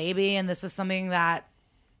having a baby and this is something that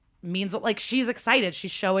means like she's excited,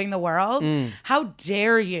 she's showing the world, how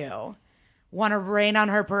dare you want to rain on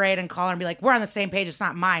her parade and call her and be like, we're on the same page, it's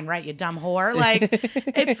not mine, right, you dumb whore? Like,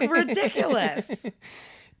 it's ridiculous.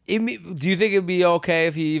 Do you think it'd be okay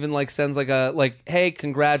if he even like sends like a hey,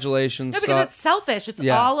 congratulations? No, because it's selfish. It's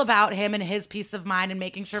all about him and his peace of mind and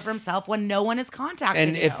making sure for himself when no one is contacting you.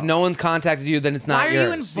 And if no one's contacted you, then it's not yours. Why are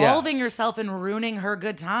you involving yourself in ruining her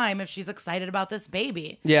good time if she's excited about this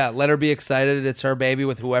baby? Yeah, let her be excited. It's her baby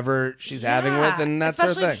with whoever she's having with, and that's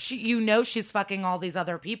especially her thing. If she's fucking all these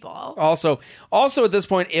other people. Also at this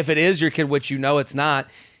point, if it is your kid, which you know it's not,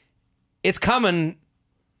 it's coming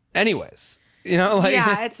anyways. You know, like,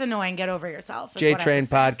 yeah, it's annoying. Get over yourself.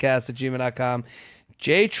 JTrainPodcast@gmail.com.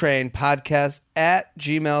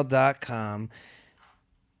 JTrainPodcast@gmail.com.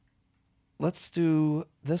 Let's do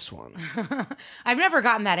this one. I've never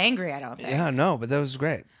gotten that angry, I don't think. Yeah, no, but that was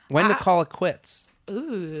great. When to call it quits.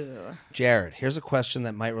 Ooh. Jared, here's a question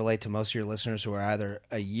that might relate to most of your listeners who are either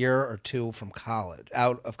a year or two from college,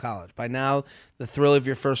 out of college. By now, the thrill of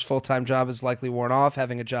your first full-time job is likely worn off.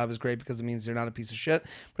 Having a job is great because it means you're not a piece of shit,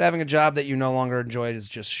 but having a job that you no longer enjoy is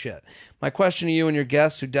just shit. My question to you and your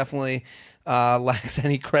guests, who definitely lacks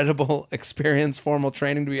any credible experience, formal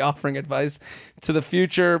training to be offering advice to the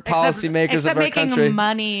future policymakers of our country. Except making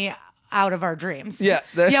money out of our dreams. Yeah.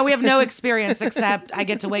 Yeah, we have no experience except I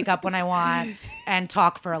get to wake up when I want and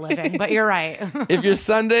talk for a living. But you're right. If your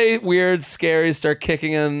Sunday weird scaries start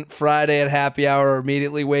kicking in Friday at happy hour or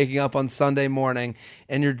immediately waking up on Sunday morning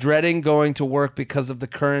and you're dreading going to work because of the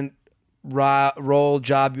current role,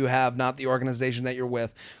 job you have, not the organization that you're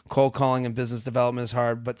with. Cold calling and business development is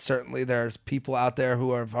hard, but certainly there's people out there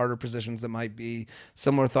who have harder positions that might be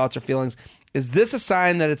similar thoughts or feelings. Is this a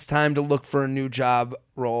sign that it's time to look for a new job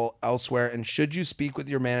role elsewhere? And should you speak with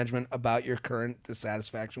your management about your current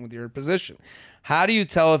dissatisfaction with your position? How do you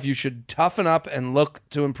tell if you should toughen up and look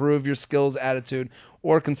to improve your skills, attitude,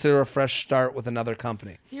 or consider a fresh start with another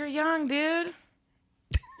company? You're young, dude.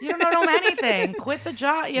 You don't know anything. Quit the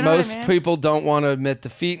job. You know Most what I mean? people don't want to admit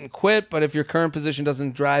defeat and quit, but if your current position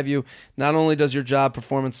doesn't drive you, not only does your job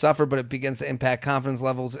performance suffer, but it begins to impact confidence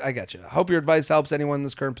levels. I got you. I hope your advice helps anyone in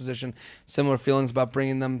this current position. Similar feelings about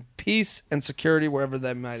bringing them peace and security wherever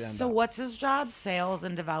they might end So up. what's his job? Sales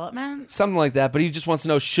and development? Something like that, but he just wants to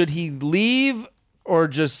know, should he leave or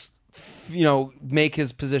just, make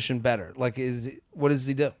his position better? Like, what does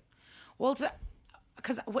he do? Well,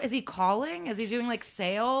 because is he calling? Is he doing like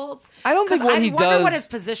sales? I don't think what he I wonder does- what his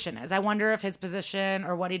position is. I wonder if his position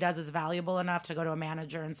or what he does is valuable enough to go to a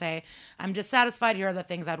manager and say, "I'm dissatisfied. Here are the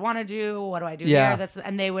things I'd want to do. What do I do Yeah. here?"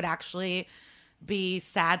 And they would actually be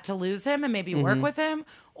sad to lose him and maybe Mm-hmm. work with him.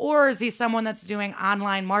 Or is he someone that's doing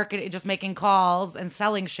online marketing, just making calls and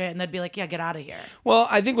selling shit, and they'd be like, "Yeah, get out of here." Well,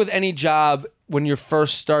 I think with any job, when you're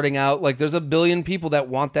first starting out, like there's a billion people that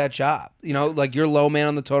want that job. Like you're low man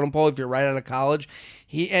on the totem pole if you're right out of college.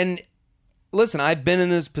 And listen, I've been in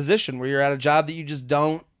this position where you're at a job that you just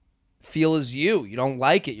don't feel is you. You don't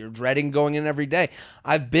like it. You're dreading going in every day.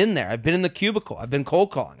 I've been there. I've been in the cubicle. I've been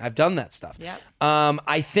cold calling. I've done that stuff. Yep.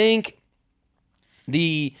 I think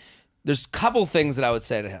there's a couple things that I would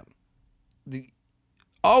say to him.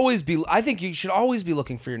 I think you should always be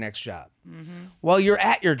looking for your next job while you're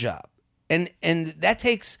at your job. And that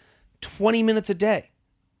takes 20 minutes a day.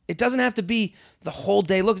 It doesn't have to be the whole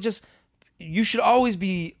day. You should always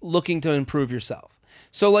be looking to improve yourself.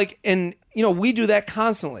 So we do that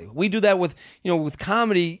constantly. We do that with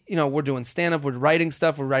comedy, we're doing stand-up, we're writing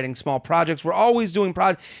stuff, we're writing small projects. We're always doing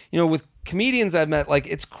with comedians I've met,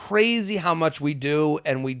 it's crazy how much we do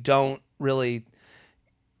and we don't really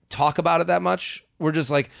talk about it that much. We're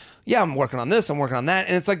just like, yeah, I'm working on this, I'm working on that.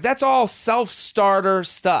 And it's like, that's all self-starter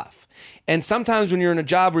stuff. And sometimes when you're in a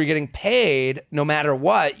job where you're getting paid, no matter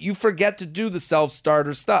what, you forget to do the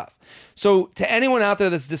self-starter stuff. So to anyone out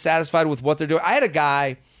there that's dissatisfied with what they're doing, I had a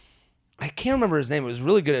guy, I can't remember his name. It was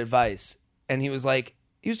really good advice. And he was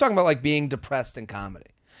talking about being depressed in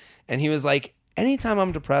comedy. And he was like, anytime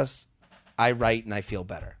I'm depressed, I write and I feel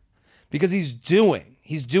better. Because he's doing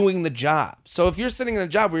the job. So if you're sitting in a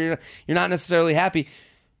job where you're not necessarily happy,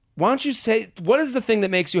 why don't you say, what is the thing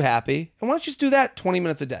that makes you happy? And why don't you just do that 20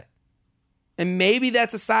 minutes a day? And maybe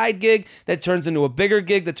that's a side gig that turns into a bigger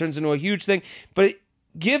gig, that turns into a huge thing. But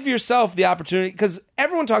give yourself the opportunity, because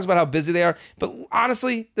everyone talks about how busy they are. But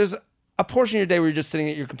honestly, there's a portion of your day where you're just sitting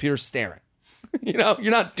at your computer staring. You're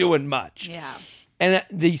not doing much. Yeah. And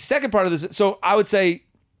the second part of this, so I would say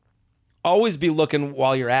always be looking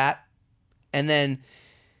while you're at, and then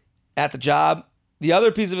at the job. The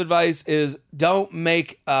other piece of advice is don't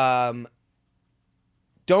make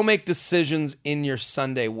decisions in your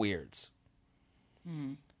Sunday weirds.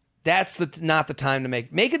 That's not the time to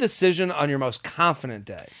make a decision on your most confident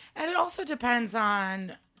day. And it also depends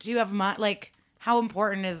on, do you have money? How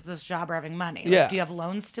important is this job or having money? Yeah. Do you have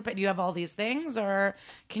loans to pay? Do you have all these things? Or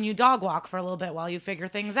can you dog walk for a little bit while you figure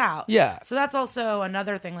things out? Yeah. So that's also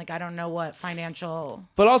another thing. I don't know what financial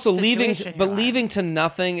But also leaving to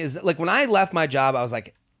nothing is, when I left my job, I was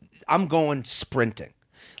like, I'm going sprinting.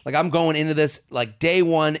 I'm going into this, day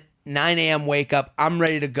one, 9 a.m. wake up. I'm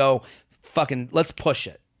ready to go. Fucking let's push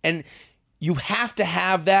it. And you have to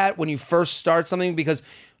have that when you first start something, because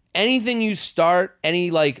anything you start, any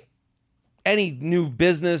new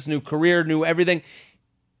business, new career, new everything,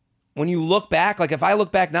 when you look back, like if I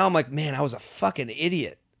look back now, I'm like, man, I was a fucking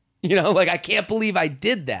idiot. You know, like I can't believe I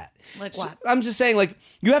did that. Like So what? I'm just saying, like,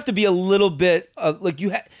 you have to be a little bit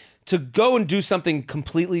to go and do something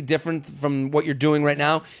completely different from what you're doing right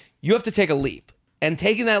now. You have to take a leap, and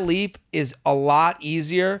taking that leap is a lot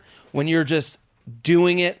easier when you're just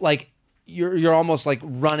doing it. Like you're almost like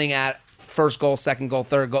running at first goal, second goal,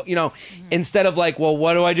 third goal. You know, instead of like, well,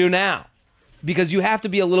 what do I do now? Because you have to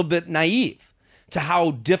be a little bit naive to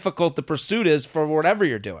how difficult the pursuit is for whatever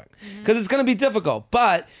you're doing. Because it's going to be difficult.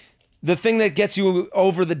 But the thing that gets you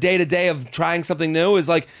over the day-to-day of trying something new is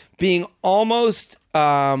like being almost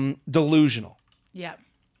delusional. Yeah.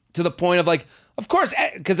 To the point of like, of course,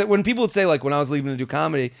 because when people would say, like, when I was leaving to do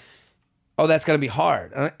comedy, oh, that's going to be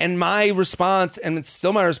hard. And my response, and it's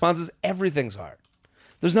still my response, is everything's hard.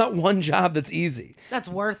 There's not one job that's easy. That's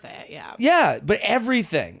worth it. Yeah. Yeah, but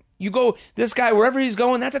everything. You go, this guy, wherever he's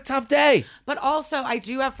going, that's a tough day. But also, I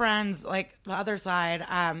do have friends, like the other side,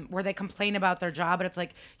 where they complain about their job, but it's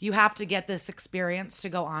like, you have to get this experience to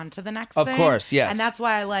go on to the next thing. Of course, yes. And that's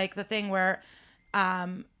why I like the thing where,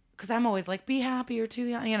 because I'm always like, be happy, you're too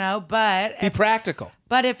young, but... Be practical.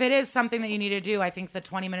 But if it is something that you need to do, I think the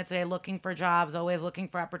 20 minutes a day looking for jobs, always looking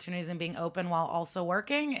for opportunities and being open while also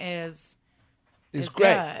working is great.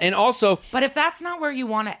 Good. And also... But if that's not where you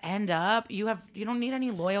want to end up, you don't need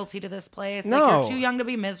any loyalty to this place. No. Like, you're too young to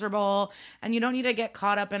be miserable, and you don't need to get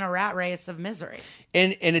caught up in a rat race of misery.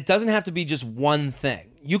 And it doesn't have to be just one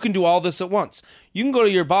thing. You can do all this at once. You can go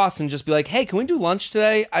to your boss and just be like, hey, can we do lunch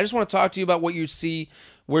today? I just want to talk to you about what you see,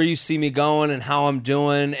 where you see me going and how I'm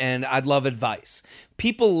doing, and I'd love advice.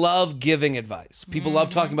 People love giving advice. People love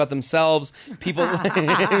talking about themselves. People,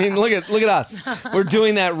 I mean, look at us. We're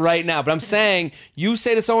doing that right now. But I'm saying, you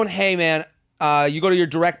say to someone, hey, man, you go to your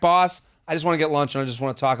direct boss, I just want to get lunch and I just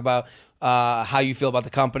want to talk about how you feel about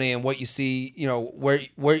the company and what you see,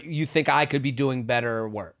 where you think I could be doing better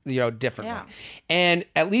work, differently. Yeah. And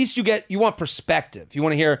at least you want perspective. You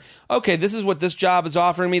want to hear, okay, this is what this job is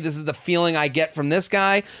offering me. This is the feeling I get from this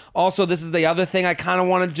guy. Also, this is the other thing I kind of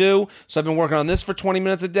want to do. So I've been working on this for 20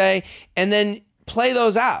 minutes a day. And then play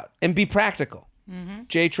those out and be practical. Mm-hmm.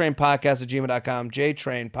 JTrainPodcast@gmail.com.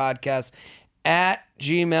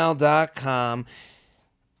 JTrainPodcast@gmail.com.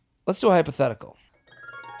 Let's do a hypothetical.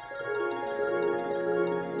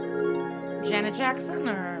 Janet Jackson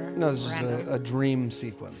or no, this is a dream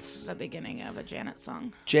sequence. The beginning of a Janet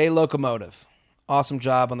song. J Locomotive, awesome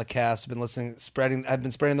job on the cast. I've been I've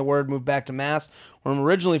been spreading the word. Moved back to Mass, where I'm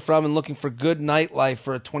originally from, and looking for good nightlife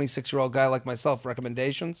for a 26-year-old guy like myself.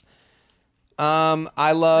 Recommendations.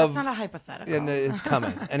 I love. That's not a hypothetical. And it's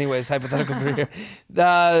coming. Anyways, hypothetical for here.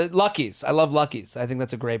 Lucky's. I love Lucky's. I think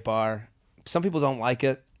that's a great bar. Some people don't like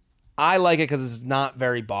it. I like it because it's not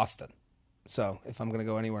very Boston. So if I'm going to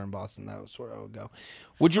go anywhere in Boston, that's where I would go.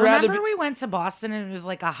 Would you rather... Remember we went to Boston and it was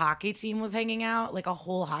like a hockey team was hanging out? Like a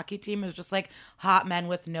whole hockey team. It was just like hot men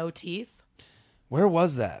with no teeth. Where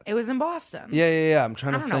was that? It was in Boston. Yeah. I'm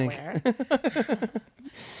trying to think. I don't know where.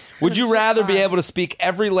 Would you rather be able to speak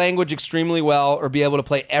every language extremely well or be able to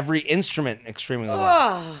play every instrument extremely well?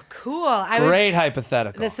 Oh, cool. Great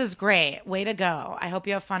hypothetical. This is great. Way to go. I hope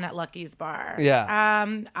you have fun at Lucky's Bar. Yeah.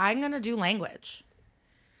 I'm going to do language.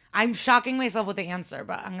 I'm shocking myself with the answer,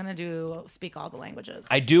 but I'm going to speak all the languages.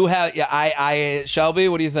 I do have, Shelby,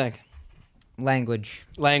 what do you think? Language.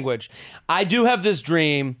 I do have this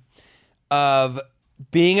dream of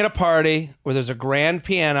being at a party where there's a grand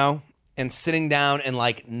piano and sitting down and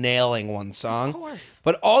like nailing one song. Of course.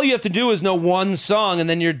 But all you have to do is know one song and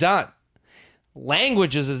then you're done.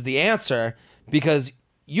 Languages is the answer because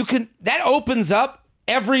that opens up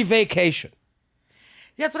every vacation.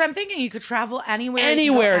 That's what I'm thinking. You could travel anywhere.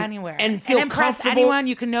 Anywhere. And feel impress comfortable. anyone.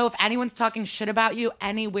 You can know if anyone's talking shit about you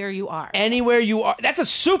anywhere you are. Anywhere you are. That's a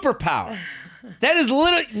superpower. That is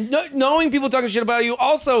literally knowing people talking shit about you.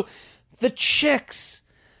 Also, the chicks.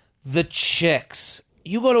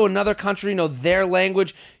 You go to another country, know their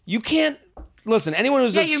language. You can't... Listen, anyone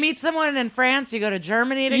who's... Yeah, you meet someone in France, you go to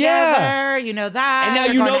Germany together, yeah. You know that. And now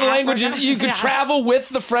you know the language. You could travel with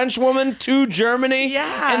the French woman to Germany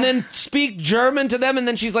and then speak German to them, and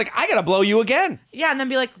then she's like, I gotta blow you again. Yeah, and then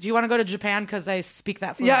be like, do you want to go to Japan? Because I speak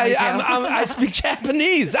that fluently. I speak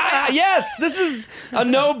Japanese. Yes, this is a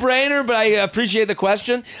no-brainer, but I appreciate the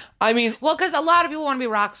question. I mean... Well, because a lot of people want to be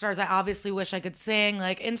rock stars. I obviously wish I could sing,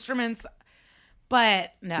 like, instruments,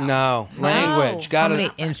 but no. No. Language. How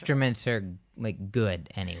many instruments are... like good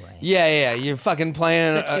anyway. Yeah. You're fucking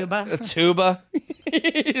playing a tuba.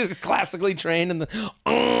 Classically trained in the.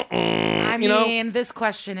 I mean, this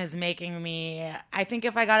question is making me. I think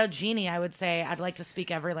if I got a genie, I would say I'd like to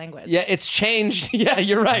speak every language. Yeah, it's changed. Yeah,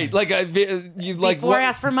 you're right. Like you like before I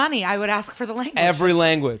ask for money, I would ask for the language. Every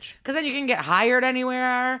language. Because then you can get hired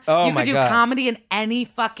anywhere. Oh you my could do God. comedy in any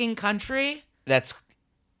fucking country. That's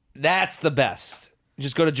the best.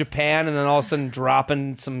 Just go to Japan and then all of a sudden drop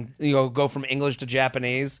in some, go from English to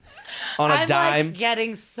Japanese on a dime. I'm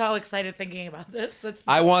getting so excited thinking about this.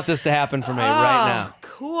 I want this to happen for me right now.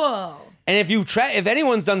 Cool. And if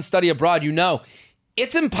anyone's done study abroad,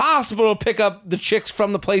 it's impossible to pick up the chicks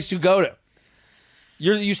from the place you go to.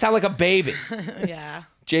 You sound like a baby. Yeah.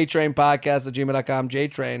 JTrainPodcast@gmail.com.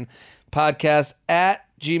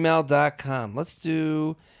 JTrainPodcast@gmail.com. Let's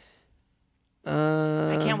do...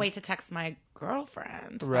 I can't wait to text my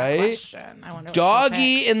girlfriend. Right? That question. I wonder what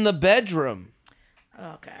Doggy in the bedroom.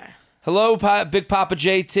 Okay. Hello, Big Papa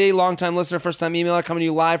JT, longtime listener, first-time emailer, coming to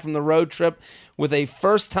you live from the road trip with a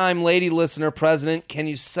first-time lady listener president. Can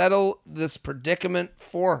you settle this predicament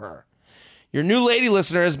for her? Your new lady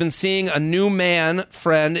listener has been seeing a new man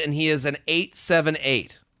friend, and he is an 8'7",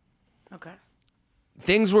 8". Okay.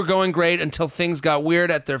 Things were going great until things got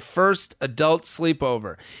weird at their first adult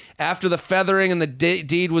sleepover. After the feathering and the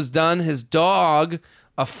deed was done, his dog,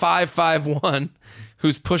 a 5'1",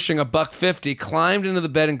 who's pushing $150, climbed into the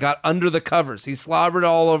bed and got under the covers. He slobbered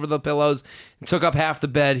all over the pillows and took up half the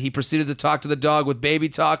bed. He proceeded to talk to the dog with baby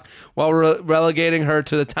talk while relegating her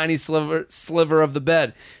to the tiny sliver of the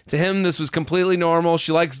bed. To him, this was completely normal.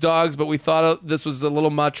 She likes dogs, but we thought this was a little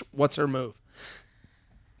much. What's her move?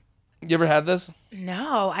 You ever had this?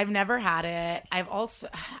 No, I've never had it.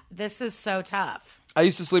 This is so tough. I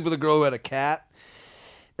used to sleep with a girl who had a cat,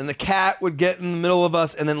 and the cat would get in the middle of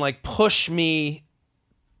us and then like push me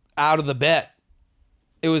out of the bed.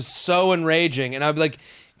 It was so enraging. And I'd be like,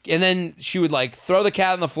 and then she would like throw the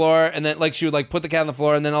cat on the floor, and then like she would like put the cat on the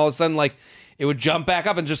floor, and then all of a sudden like it would jump back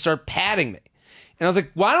up and just start patting me. And I was like,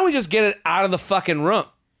 why don't we just get it out of the fucking room?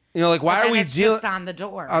 You know, like why are we dealing just on the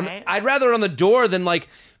door, right? I'd rather on the door than like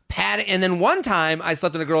patting. And then one time I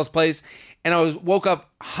slept in a girl's place and I woke up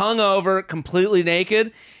hungover, completely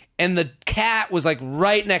naked, and the cat was like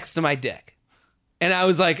right next to my dick. And I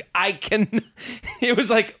was like, it was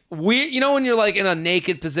like weird. You know, when you're like in a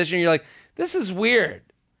naked position, you're like, this is weird.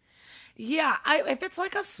 Yeah. If it's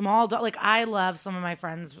like a small dog, like I love some of my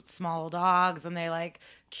friends' small dogs, and they like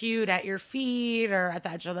cute at your feet or at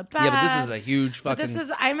the edge of the bed. Yeah, but this is a huge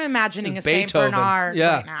fucking. I'm imagining a Saint Beethoven. Bernard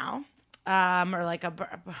right now. Or like a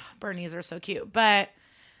Bernese are so cute. But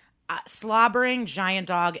slobbering giant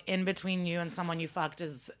dog in between you and someone you fucked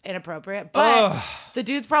is inappropriate. But the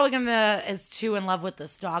dude's probably is too in love with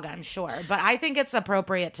this dog, I'm sure. But I think it's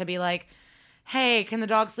appropriate to be like, hey, can the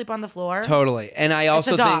dog sleep on the floor? Totally. And I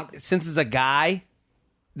also think since it's a guy,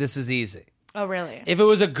 this is easy. Oh, really? If it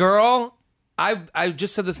was a girl, I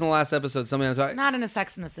just said this in the last episode. Something I'm talking. Not in a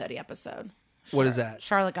Sex and the City episode. What is that?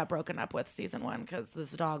 Charlotte got broken up with season 1 because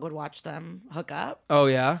this dog would watch them hook up. Oh,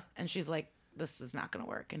 yeah? And she's like, this is not going to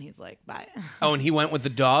work. And he's like, bye. Oh, and he went with the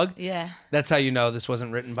dog? Yeah. That's how you know this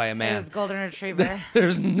wasn't written by a man. It was golden retriever.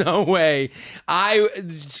 There's no way.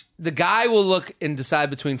 The guy will look and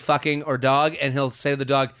decide between fucking or dog, and he'll say to the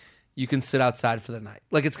dog, you can sit outside for the night.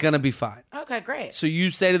 Like, it's going to be fine. Okay, great. So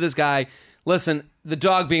you say to this guy, listen, the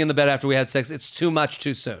dog being in the bed after we had sex, it's too much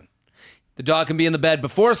too soon. The dog can be in the bed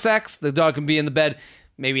before sex. The dog can be in the bed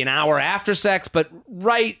maybe an hour after sex, but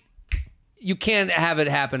you can't have it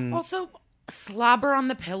happen. Also, slobber on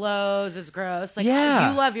the pillows is gross. Like, yeah.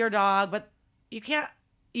 You love your dog, but you can't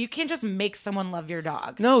just make someone love your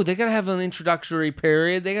dog. No, they got to have an introductory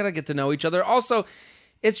period. They got to get to know each other. Also,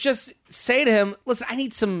 it's just say to him, listen, I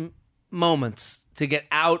need some moments to get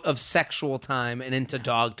out of sexual time and into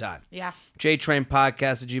dog time. Yeah.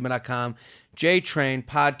 JTrainPodcast@gmail.com.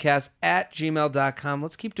 JTrainPodcast@gmail.com.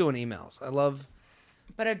 Let's keep doing emails. I love.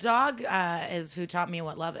 But a dog is who taught me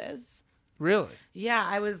what love is. Really? Yeah,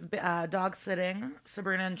 I was dog sitting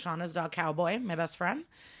Sabrina and Shauna's dog Cowboy, my best friend,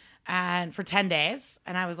 and for 10 days.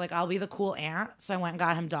 And I was like, I'll be the cool aunt. So I went and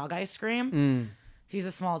got him dog ice cream. He's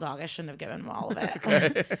a small dog. I shouldn't have given him all of it.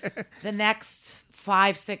 Okay. The next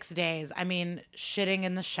 5-6 days, I mean, shitting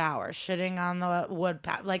in the shower, shitting on the wood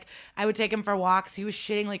pad. Like, I would take him for walks. He was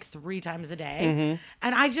shitting like 3 times a day. Mm-hmm.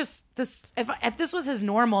 And I just, if this was his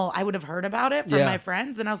normal, I would have heard about it from my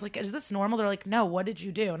friends. And I was like, is this normal? They're like, no, what did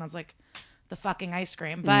you do? And I was like, the fucking ice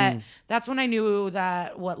cream. But that's when I knew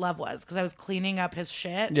that what love was, because I was cleaning up his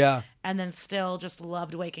shit. Yeah. And then still just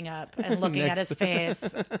loved waking up and looking at his face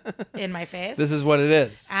in my face. This is what it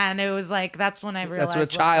is. And it was like, that's when I realized. That's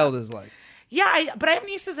what a child is like. Yeah, but I have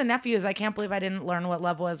nieces and nephews. I can't believe I didn't learn what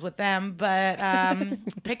love was with them. But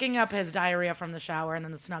picking up his diarrhea from the shower and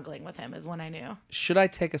then the snuggling with him is when I knew. Should I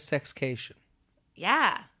take a sexcation?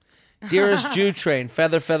 Yeah. Dearest Jew Train,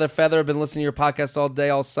 feather. I've been listening to your podcast all day,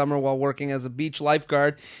 all summer while working as a beach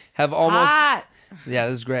lifeguard. Yeah,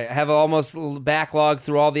 this is great. I have almost backlog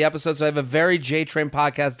through all the episodes, so I have a very J-Train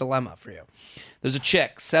podcast dilemma for you. There's a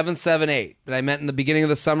chick, 778, that I met in the beginning of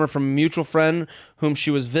the summer from a mutual friend whom she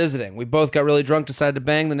was visiting. We both got really drunk, decided to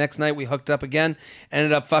bang. The next night, we hooked up again,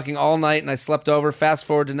 ended up fucking all night, and I slept over. Fast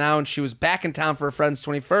forward to now, and she was back in town for a friend's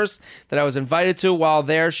 21st that I was invited to. While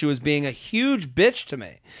there, she was being a huge bitch to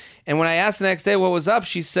me. And when I asked the next day what was up,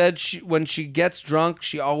 she said when she gets drunk,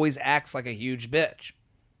 she always acts like a huge bitch.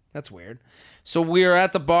 That's weird. So we are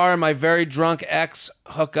at the bar, and my very drunk ex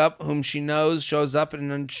hookup, whom she knows, shows up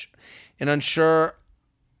and I'm unsure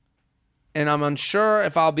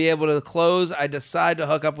if I'll be able to close. I decide to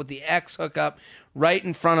hook up with the ex hookup right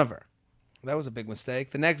in front of her. That was a big mistake.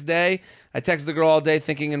 The next day, I texted the girl all day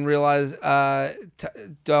thinking and realized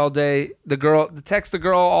all day text the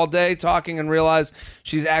girl all day talking and realized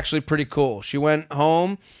she's actually pretty cool. She went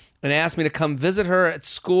home and asked me to come visit her at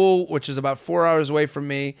school, which is about 4 hours away from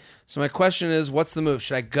me. So my question is, what's the move?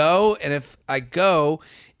 Should I go? And if I go,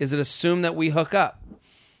 is it assumed that we hook up?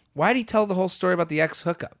 Why did he tell the whole story about the ex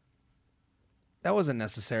hookup? That wasn't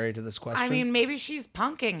necessary to this question. I mean, maybe she's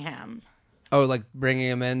punking him. Oh, like bringing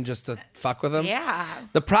him in just to fuck with him? Yeah.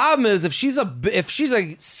 The problem is if she's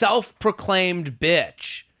a self-proclaimed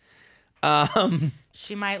bitch,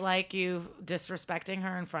 she might like you disrespecting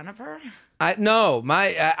her in front of her. I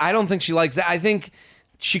don't think she likes that. I think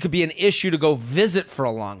she could be an issue to go visit for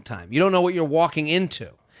a long time. You don't know what you're walking into.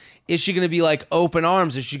 Is she going to be like open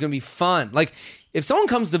arms? Is she going to be fun? Like if someone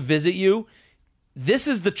comes to visit you, this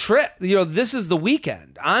is the trip. You know, this is the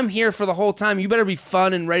weekend. I'm here for the whole time. You better be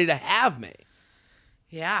fun and ready to have me.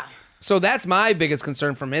 Yeah. So that's my biggest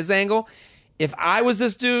concern from his angle. If I was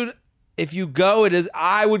this dude, if you go,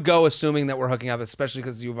 I would go assuming that we're hooking up, especially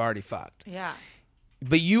because you've already fucked. Yeah.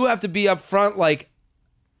 But you have to be upfront, like,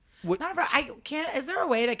 I can't. Is there a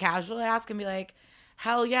way to casually ask and be like,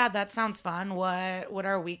 "Hell yeah, that sounds fun. What would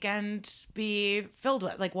our weekend be filled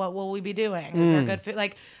with? Like, what will we be doing? Is there good food?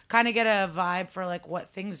 Like, kind of get a vibe for like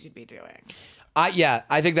what things you'd be doing." Yeah,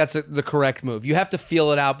 I think that's the correct move. You have to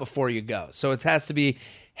feel it out before you go. So it has to be,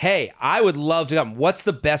 hey, I would love to come. What's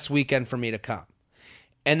the best weekend for me to come?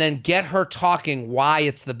 And then get her talking why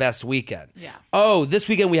it's the best weekend. Yeah. Oh, this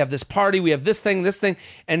weekend we have this party, we have this thing,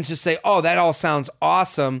 and just say, oh, that all sounds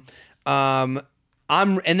awesome. And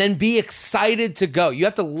then be excited to go. You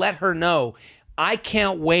have to let her know, I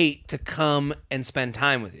can't wait to come and spend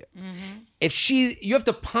time with you. Mm-hmm. You have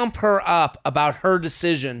to pump her up about her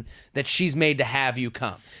decision that she's made to have you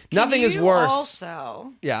come. Nothing is worse.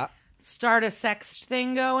 Also, yeah. Start a sex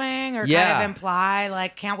thing going, or kind of imply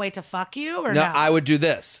like, can't wait to fuck you, or no? I would do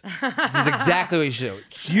this. This is exactly what you should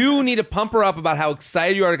do. You need to pump her up about how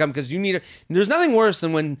excited you are to come, because you need her. There's nothing worse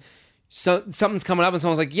than when something's coming up and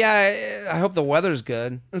someone's like, yeah, I hope the weather's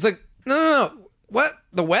good. And it's like, no. What?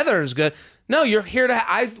 The weather's good? No, you're here to...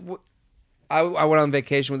 I went on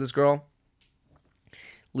vacation with this girl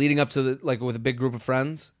leading up to with a big group of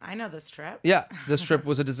friends. I know this trip. Yeah, this trip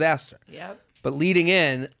was a disaster. Yep. But leading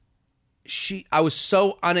in, I was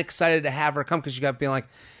so unexcited to have her come because she kept being like,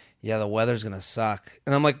 yeah, the weather's going to suck.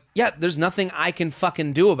 And I'm like, yeah, there's nothing I can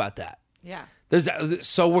fucking do about that. Yeah.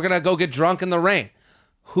 So we're going to go get drunk in the rain.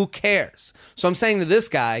 Who cares? So I'm saying to this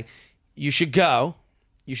guy, you should go.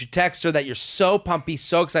 You should text her that you're so pumpy,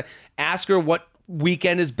 so excited. Ask her what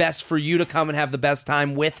weekend is best for you to come and have the best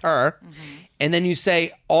time with her. Mm-hmm. And then you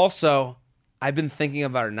say, also, I've been thinking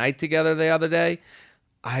about our night together the other day.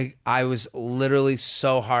 I was literally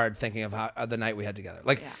so hard thinking of how the night we had together.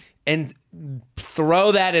 And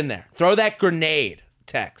throw that in there. Throw that grenade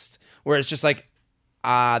text where it's just like,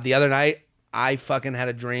 the other night, I fucking had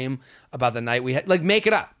a dream about the night we had. Like, make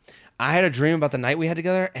it up. I had a dream about the night we had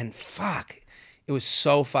together, and fuck, it was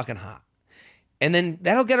so fucking hot. And then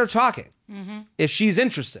that'll get her talking. Mm-hmm. If she's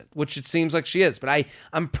interested, which it seems like she is. But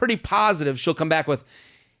I'm pretty positive she'll come back with,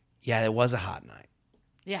 yeah, it was a hot night.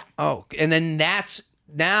 Yeah. Oh, and then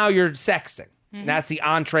now you're sexting. Mm-hmm. That's the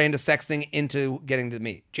entree into sexting into getting to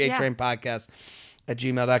meet. JTrain Podcast at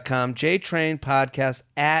gmail.com. JTrain Podcast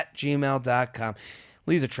at gmail.com.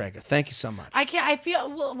 Lisa Traeger, thank you so much. I feel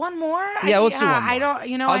one more. Yeah, let's do one more. I don't.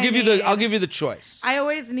 You know, I'll give you the choice. I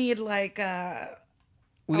always need like a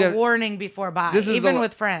warning before bye, even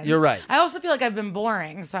with friends. You're right. I also feel like I've been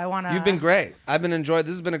boring, so I want to. You've been great. I've been enjoying.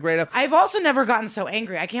 This has been a great episode. I've also never gotten so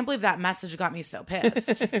angry. I can't believe that message got me so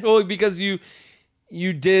pissed. Well, because you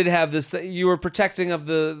did have this. You were protecting of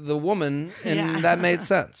the woman, and that made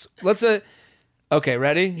sense. Let's. Okay,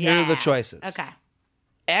 ready? Yeah. Here are the choices. Okay.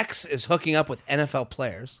 X is hooking up with NFL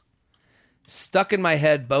players. Stuck in my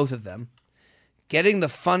head, both of them. Getting the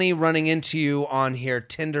funny running into you on here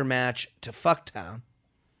Tinder match to Fucktown.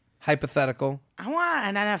 Hypothetical. I want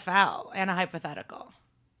an NFL and a hypothetical.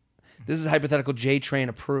 This is hypothetical JTrain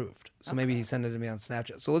approved. So maybe he sent it to me on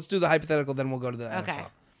Snapchat. So let's do the hypothetical, then we'll go to the NFL.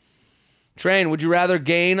 Train, would you rather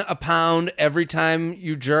gain a pound every time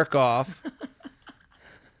you jerk off?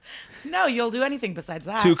 No, you'll do anything besides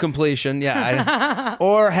that. To completion, yeah.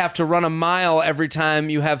 Or have to run a mile every time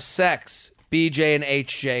you have sex. BJ and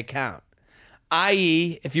HJ count.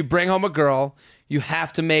 I.e., if you bring home a girl, you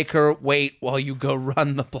have to make her wait while you go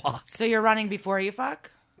run the block. So you're running before you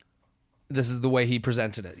fuck? This is the way he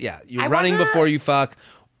presented it. Yeah, you're running before you fuck,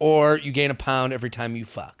 or you gain a pound every time you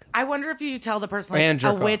fuck. I wonder if you tell the person like,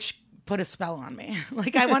 a witch put a spell on me.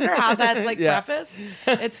 Like, I wonder how that's like prefaced.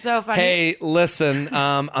 It's so funny. Hey, listen,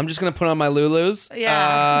 I'm just going to put on my Lulus.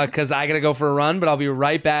 Yeah. Because I got to go for a run, but I'll be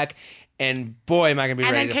right back. And boy, am I going to be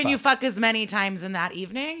and ready then to can you fuck as many times in that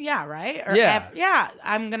evening? Yeah, right? Or Yeah.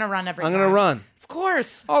 I'm going to run every time. I'm going to run. Of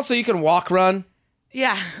course. Also, you can walk run.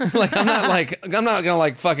 Yeah. Like, I'm not going to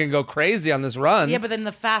like fucking go crazy on this run. Yeah, but then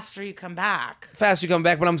the faster you come back. Fast you come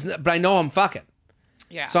back, but I know I'm fucking.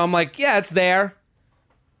 Yeah. So I'm like, yeah, it's there.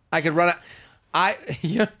 I could run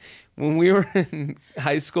it. When we were in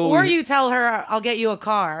high school. Or you tell her, I'll get you a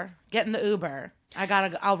car. Get in the Uber.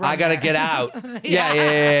 I'll run I gotta there. get out.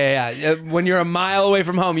 Yeah. When you're a mile away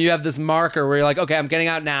from home, you have this marker where you're like, okay, I'm getting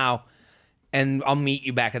out now, and I'll meet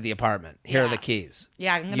you back at the apartment. Here are the keys.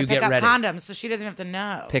 Yeah, I'm gonna You pick get up ready. condoms so she doesn't have to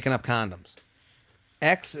know. Picking up condoms.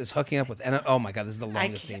 X is hooking up with. Oh my god, this is the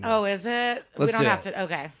longest email. Oh, is it? Let's we don't do have it. to.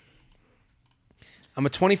 Okay. I'm a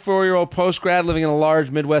 24-year-old post-grad living in a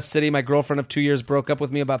large Midwest city. My girlfriend of 2 years broke up with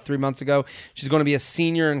me about 3 months ago. She's going to be a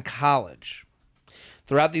senior in college.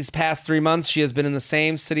 Throughout these past 3 months, she has been in the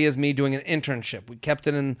same city as me doing an internship. We kept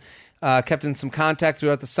in some contact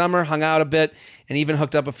throughout the summer, hung out a bit, and even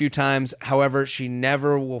hooked up a few times. However, she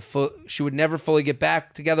would never fully get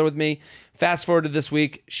back together with me. Fast forward to this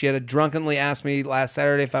week, she had drunkenly asked me last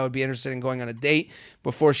Saturday if I would be interested in going on a date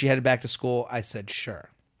before she headed back to school. I said sure.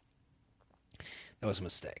 That was a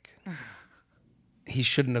mistake. He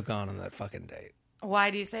shouldn't have gone on that fucking date.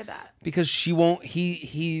 Why do you say that? Because she won't.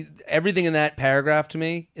 Everything in that paragraph to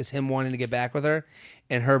me is him wanting to get back with her,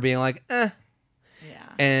 and her being like, eh. Yeah.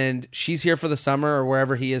 And she's here for the summer or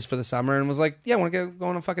wherever he is for the summer, and was like, yeah, I want to go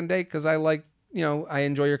on a fucking date because I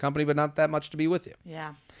enjoy your company, but not that much to be with you.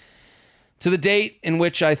 Yeah. To the date in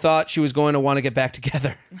which I thought she was going to want to get back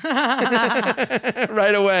together.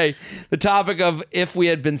 Right away, the topic of if we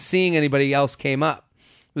had been seeing anybody else came up.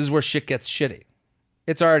 This is where shit gets shitty.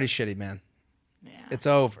 It's already shitty, man. Yeah. It's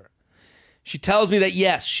over. She tells me that,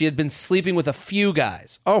 yes, she had been sleeping with a few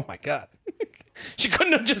guys. Oh, my God. She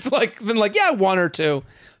couldn't have just been like, yeah, one or two.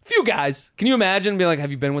 A few guys. Can you imagine being like, have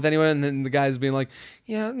you been with anyone? And then the guy's being like,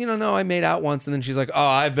 yeah, no, I made out once. And then she's like, oh,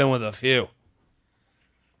 I've been with a few.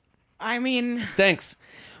 I mean, Stinks.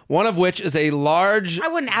 One of which is a large I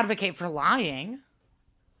wouldn't advocate for lying.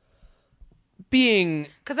 being.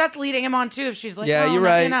 Because that's leading him on too. If she's like, Yeah, oh, you're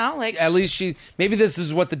right. Like At least maybe this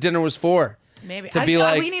is what the dinner was for. maybe to be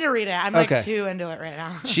like- we need to read it. I'm Okay. like too into it right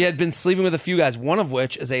now. She had been sleeping with a few guys, one of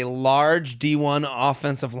which is a large D1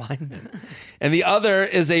 offensive lineman. And the other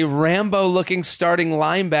is a Rambo-looking starting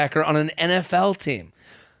linebacker on an NFL team.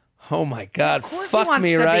 Oh, my God. Of course Fuck he wants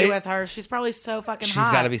me, to right? be with her. She's probably so fucking She's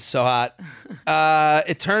hot. got to be so hot.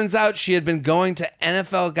 It turns out she had been going to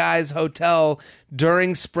NFL guys' hotel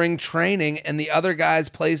during spring training and the other guy's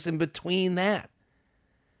place in between that.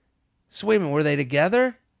 So wait a minute, were they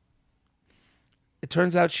together? It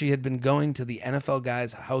turns out she had been going to the NFL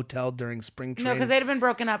guys' hotel during spring No, training. because they'd have been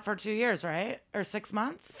broken up for 2 years, right? Or 6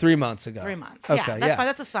 months? 3 months ago. 3 months. Okay, Yeah, that's fine.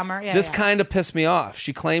 That's a summer. Yeah, This yeah. kind of pissed me off.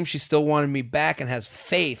 She claims she still wanted me back and has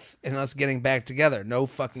faith in us getting back together. No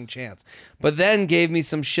fucking chance. But then gave me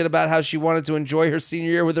some shit about how she wanted to enjoy her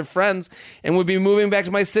senior year with her friends and would be moving back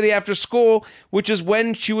to my city after school, which is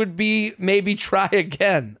when she would be maybe try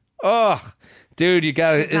again. Ugh. Dude, you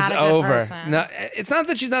got it. She's It's not a good over. person. No, it's not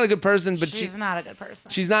that she's not a good person, but She's not a good person.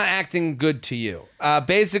 she's not acting good to you.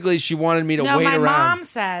 Basically, she wanted me to No, wait my around. mom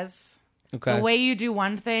says Okay. the way you do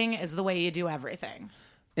one thing is the way you do everything.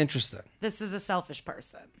 Interesting. This is a selfish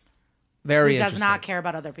person Very who does interesting. not care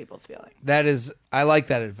about other people's feelings. That is, I like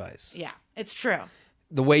that advice. Yeah, it's true.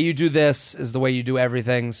 The way you do this is the way you do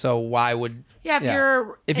everything. So why would? Yeah,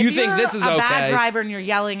 if you think you're this is a bad okay- driver and you're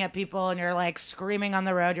yelling at people and you're like screaming on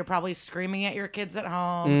the road, you're probably screaming at your kids at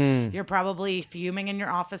home. Mm. You're probably fuming in your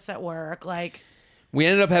office at work. Like, We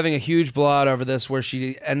ended up having a huge blowout over this, where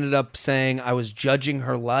she ended up saying I was judging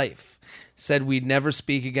her life, said we'd never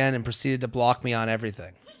speak again, and proceeded to block me on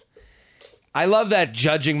everything. I love that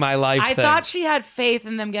judging my life I thing. thought she had faith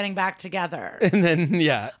in them getting back together. And then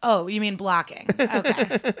yeah. Oh, you mean blocking?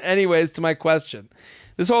 Okay. Anyways, to my question.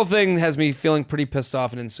 This whole thing has me feeling pretty pissed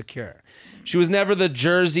off and insecure. She was never the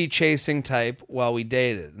jersey chasing type while we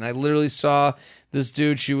dated. And I literally saw this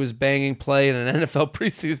dude she was banging play in an NFL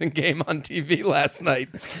preseason game on TV last night.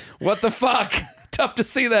 What the fuck? Tough to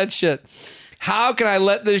see that shit. How can I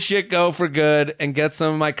let this shit go for good and get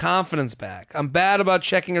some of my confidence back? I'm bad about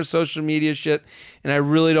checking her social media shit, and I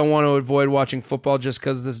really don't want to avoid watching football just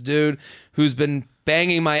because this dude who's been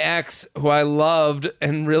banging my ex, who I loved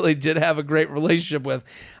and really did have a great relationship with.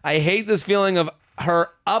 I hate this feeling of her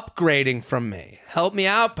upgrading from me. Help me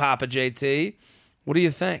out, Papa JT. What do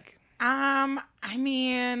you think? I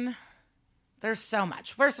mean, There's so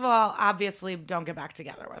much. First of all, obviously, don't get back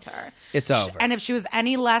together with her. It's over. And if she was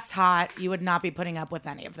any less hot, you would not be putting up with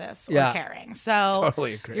any of this or caring. So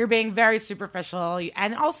Totally agree. You're being very superficial.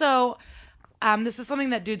 And also, this is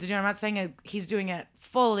something that dudes do. I'm not saying he's doing it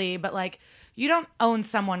fully, but like, you don't own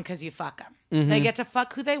someone because you fuck them. Mm-hmm. They get to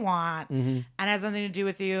fuck who they want, and it has nothing to do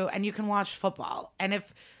with you. And you can watch football. And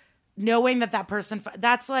if knowing that person,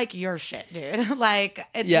 that's like your shit, dude. Like,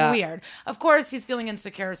 it's weird. Of course, he's feeling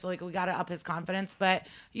insecure, so like we got to up his confidence. But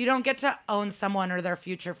you don't get to own someone or their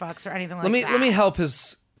future fucks or anything like that. Let me help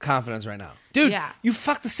his confidence right now, dude. Yeah. You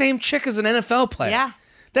fucked the same chick as an NFL player. Yeah.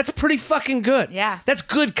 That's pretty fucking good. Yeah. That's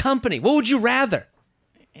good company. What would you rather?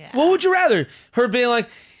 Yeah. What would you rather? Her being like,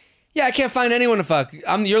 yeah, I can't find anyone to fuck. You're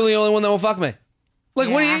the only one that will fuck me. Like,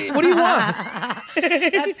 what do you want?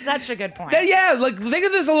 That's such a good point. Yeah, like think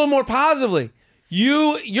of this a little more positively.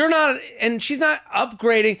 You're not, and she's not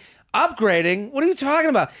upgrading. Upgrading? What are you talking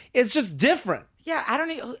about? It's just different. Yeah,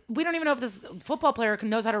 we don't even know if this football player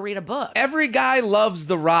knows how to read a book. Every guy loves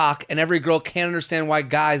The Rock, and every girl can't understand why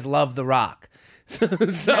guys love The Rock. So,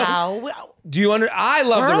 No. do you I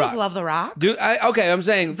love The Rock. Girls love The Rock. Okay, I'm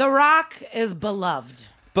saying The Rock is beloved.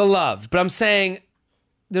 Beloved, but I'm saying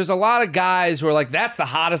there's a lot of guys who are like, that's the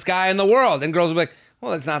hottest guy in the world, and girls will be like,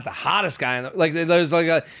 well, that's not the hottest guy in the like. There's like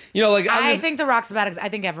a like I think The Rock's about. I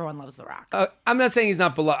think everyone loves The Rock. I'm not saying he's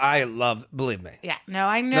not beloved. Believe me. Yeah, no,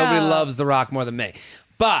 I know Nobody loves The Rock more than me.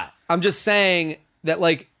 But I'm just saying that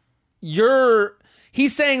like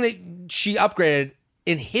he's saying that she upgraded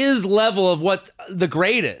in his level of what the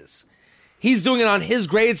grade is. He's doing it on his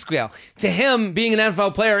grade scale. To him, being an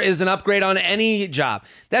NFL player is an upgrade on any job.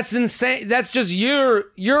 That's insane. That's just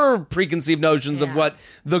your preconceived notions of what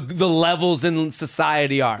the levels in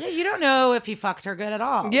society are. Yeah, you don't know if he fucked her good at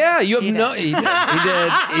all. Yeah, you have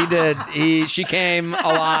He did. She came a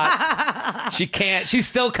lot. She can't. She's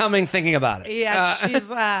still coming thinking about it. Yeah, she's.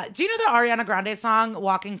 Do you know the Ariana Grande song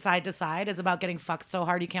 "Walking Side to Side" is about getting fucked so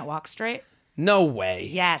hard you can't walk straight? No way.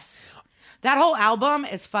 Yes. That whole album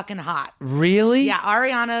is fucking hot. Really? Yeah,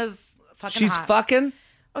 Ariana's fucking She's hot. fucking?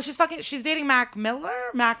 Oh, she's fucking. She's dating Mac Miller?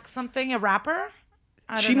 Mac something, a rapper?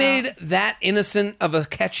 She made that innocent of a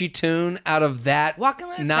catchy tune out of that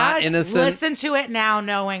not innocent. Listen to it now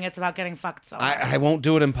knowing it's about getting fucked so hard. I won't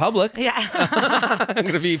do it in public. Yeah. I'm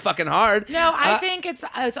going to be fucking hard. No, I think it's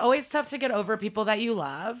always tough to get over people that you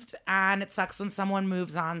loved, and it sucks when someone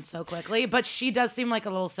moves on so quickly, but she does seem like a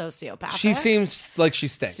little sociopath. She seems like she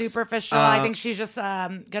stinks. Superficial. I think she's just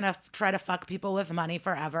going to try to fuck people with money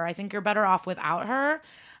forever. I think you're better off without her.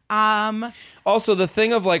 Also, the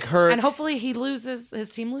thing of like her, and hopefully his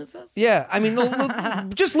team loses. Yeah, I mean,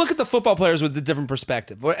 just look at the football players with a different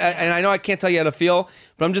perspective. And I know I can't tell you how to feel,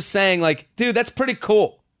 but I'm just saying, like, dude, that's pretty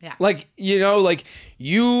cool. Yeah. Like, like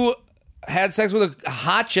you had sex with a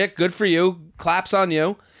hot chick. Good for you. Claps on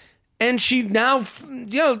you. And she now,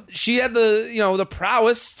 she had the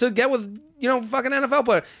prowess to get with, fucking NFL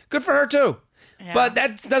player. Good for her too. Yeah. But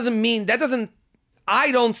that doesn't.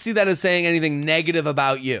 I don't see that as saying anything negative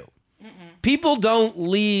about you. People don't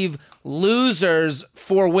leave losers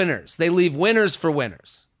for winners. They leave winners for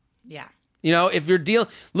winners. Yeah. If you're you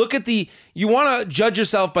want to judge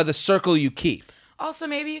yourself by the circle you keep. Also,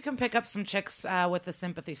 maybe you can pick up some chicks with a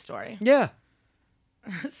sympathy story. Yeah.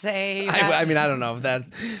 Say. I mean, I don't know if that's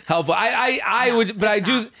helpful. I would, but I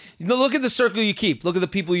do. Look at the circle you keep. Look at the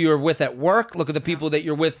people you're with at work. Look at the people that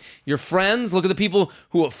you're with, your friends. Look at the people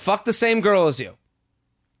who have fucked the same girl as you.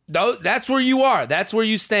 That's where you are. That's where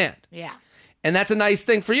you stand. Yeah. And that's a nice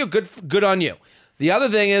thing for you. Good on you. The other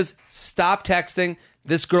thing is stop texting.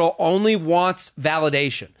 This girl only wants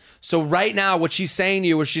validation. So right now, what she's saying to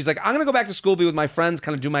you is she's like, I'm going to go back to school, be with my friends,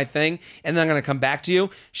 kind of do my thing, and then I'm going to come back to you.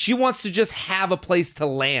 She wants to just have a place to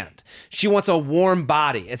land. She wants a warm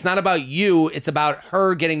body. It's not about you. It's about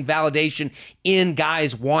her getting validation in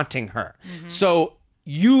guys wanting her. Mm-hmm. So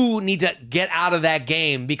you need to get out of that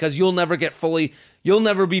game because you'll never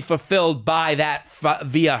be fulfilled by that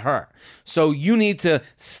via her. So you need to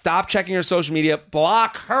stop checking your social media,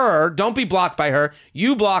 block her. Don't be blocked by her.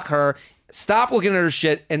 You block her. Stop looking at her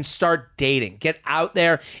shit and start dating. Get out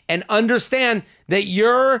there and understand that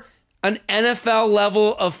you're an NFL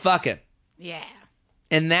level of fucking. Yeah.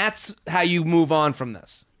 And that's how you move on from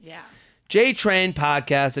this. Yeah.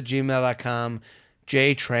 jtrainpodcast@gmail.com.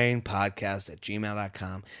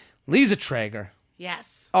 jtrainpodcast@gmail.com. Lisa Traeger.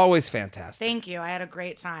 Yes. Always fantastic. Thank you. I had a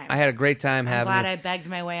great time. I had a great time I'm having glad you. I begged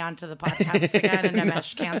my way onto the podcast again and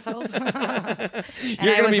Namesh canceled. And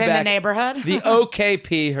You're I was be in back. the neighborhood. The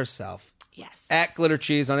OKP herself. Yes. At Glitter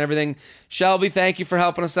Cheese on everything. Shelby, thank you for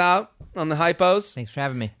helping us out. on the Hypos. Thanks for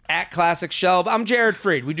having me. At Classic Shelb. I'm Jared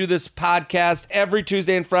Freed. We do this podcast every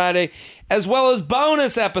Tuesday and Friday, as well as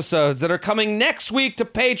bonus episodes that are coming next week to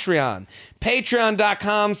Patreon.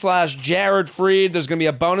 Patreon.com/Jared Freed. There's going to be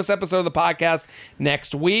a bonus episode of the podcast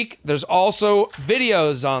next week. There's also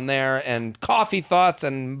videos on there and coffee thoughts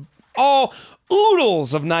and all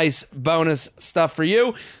oodles of nice bonus stuff for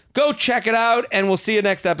you. Go check it out, and we'll see you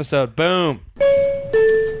next episode. Boom.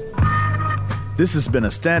 This has been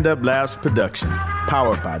a Stand Up Labs production,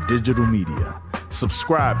 powered by digital media.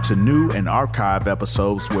 Subscribe to new and archive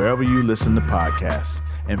episodes wherever you listen to podcasts,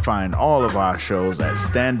 and find all of our shows at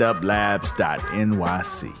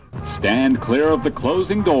standuplabs.nyc. Stand clear of the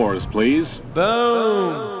closing doors, please.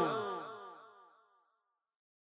 Boom.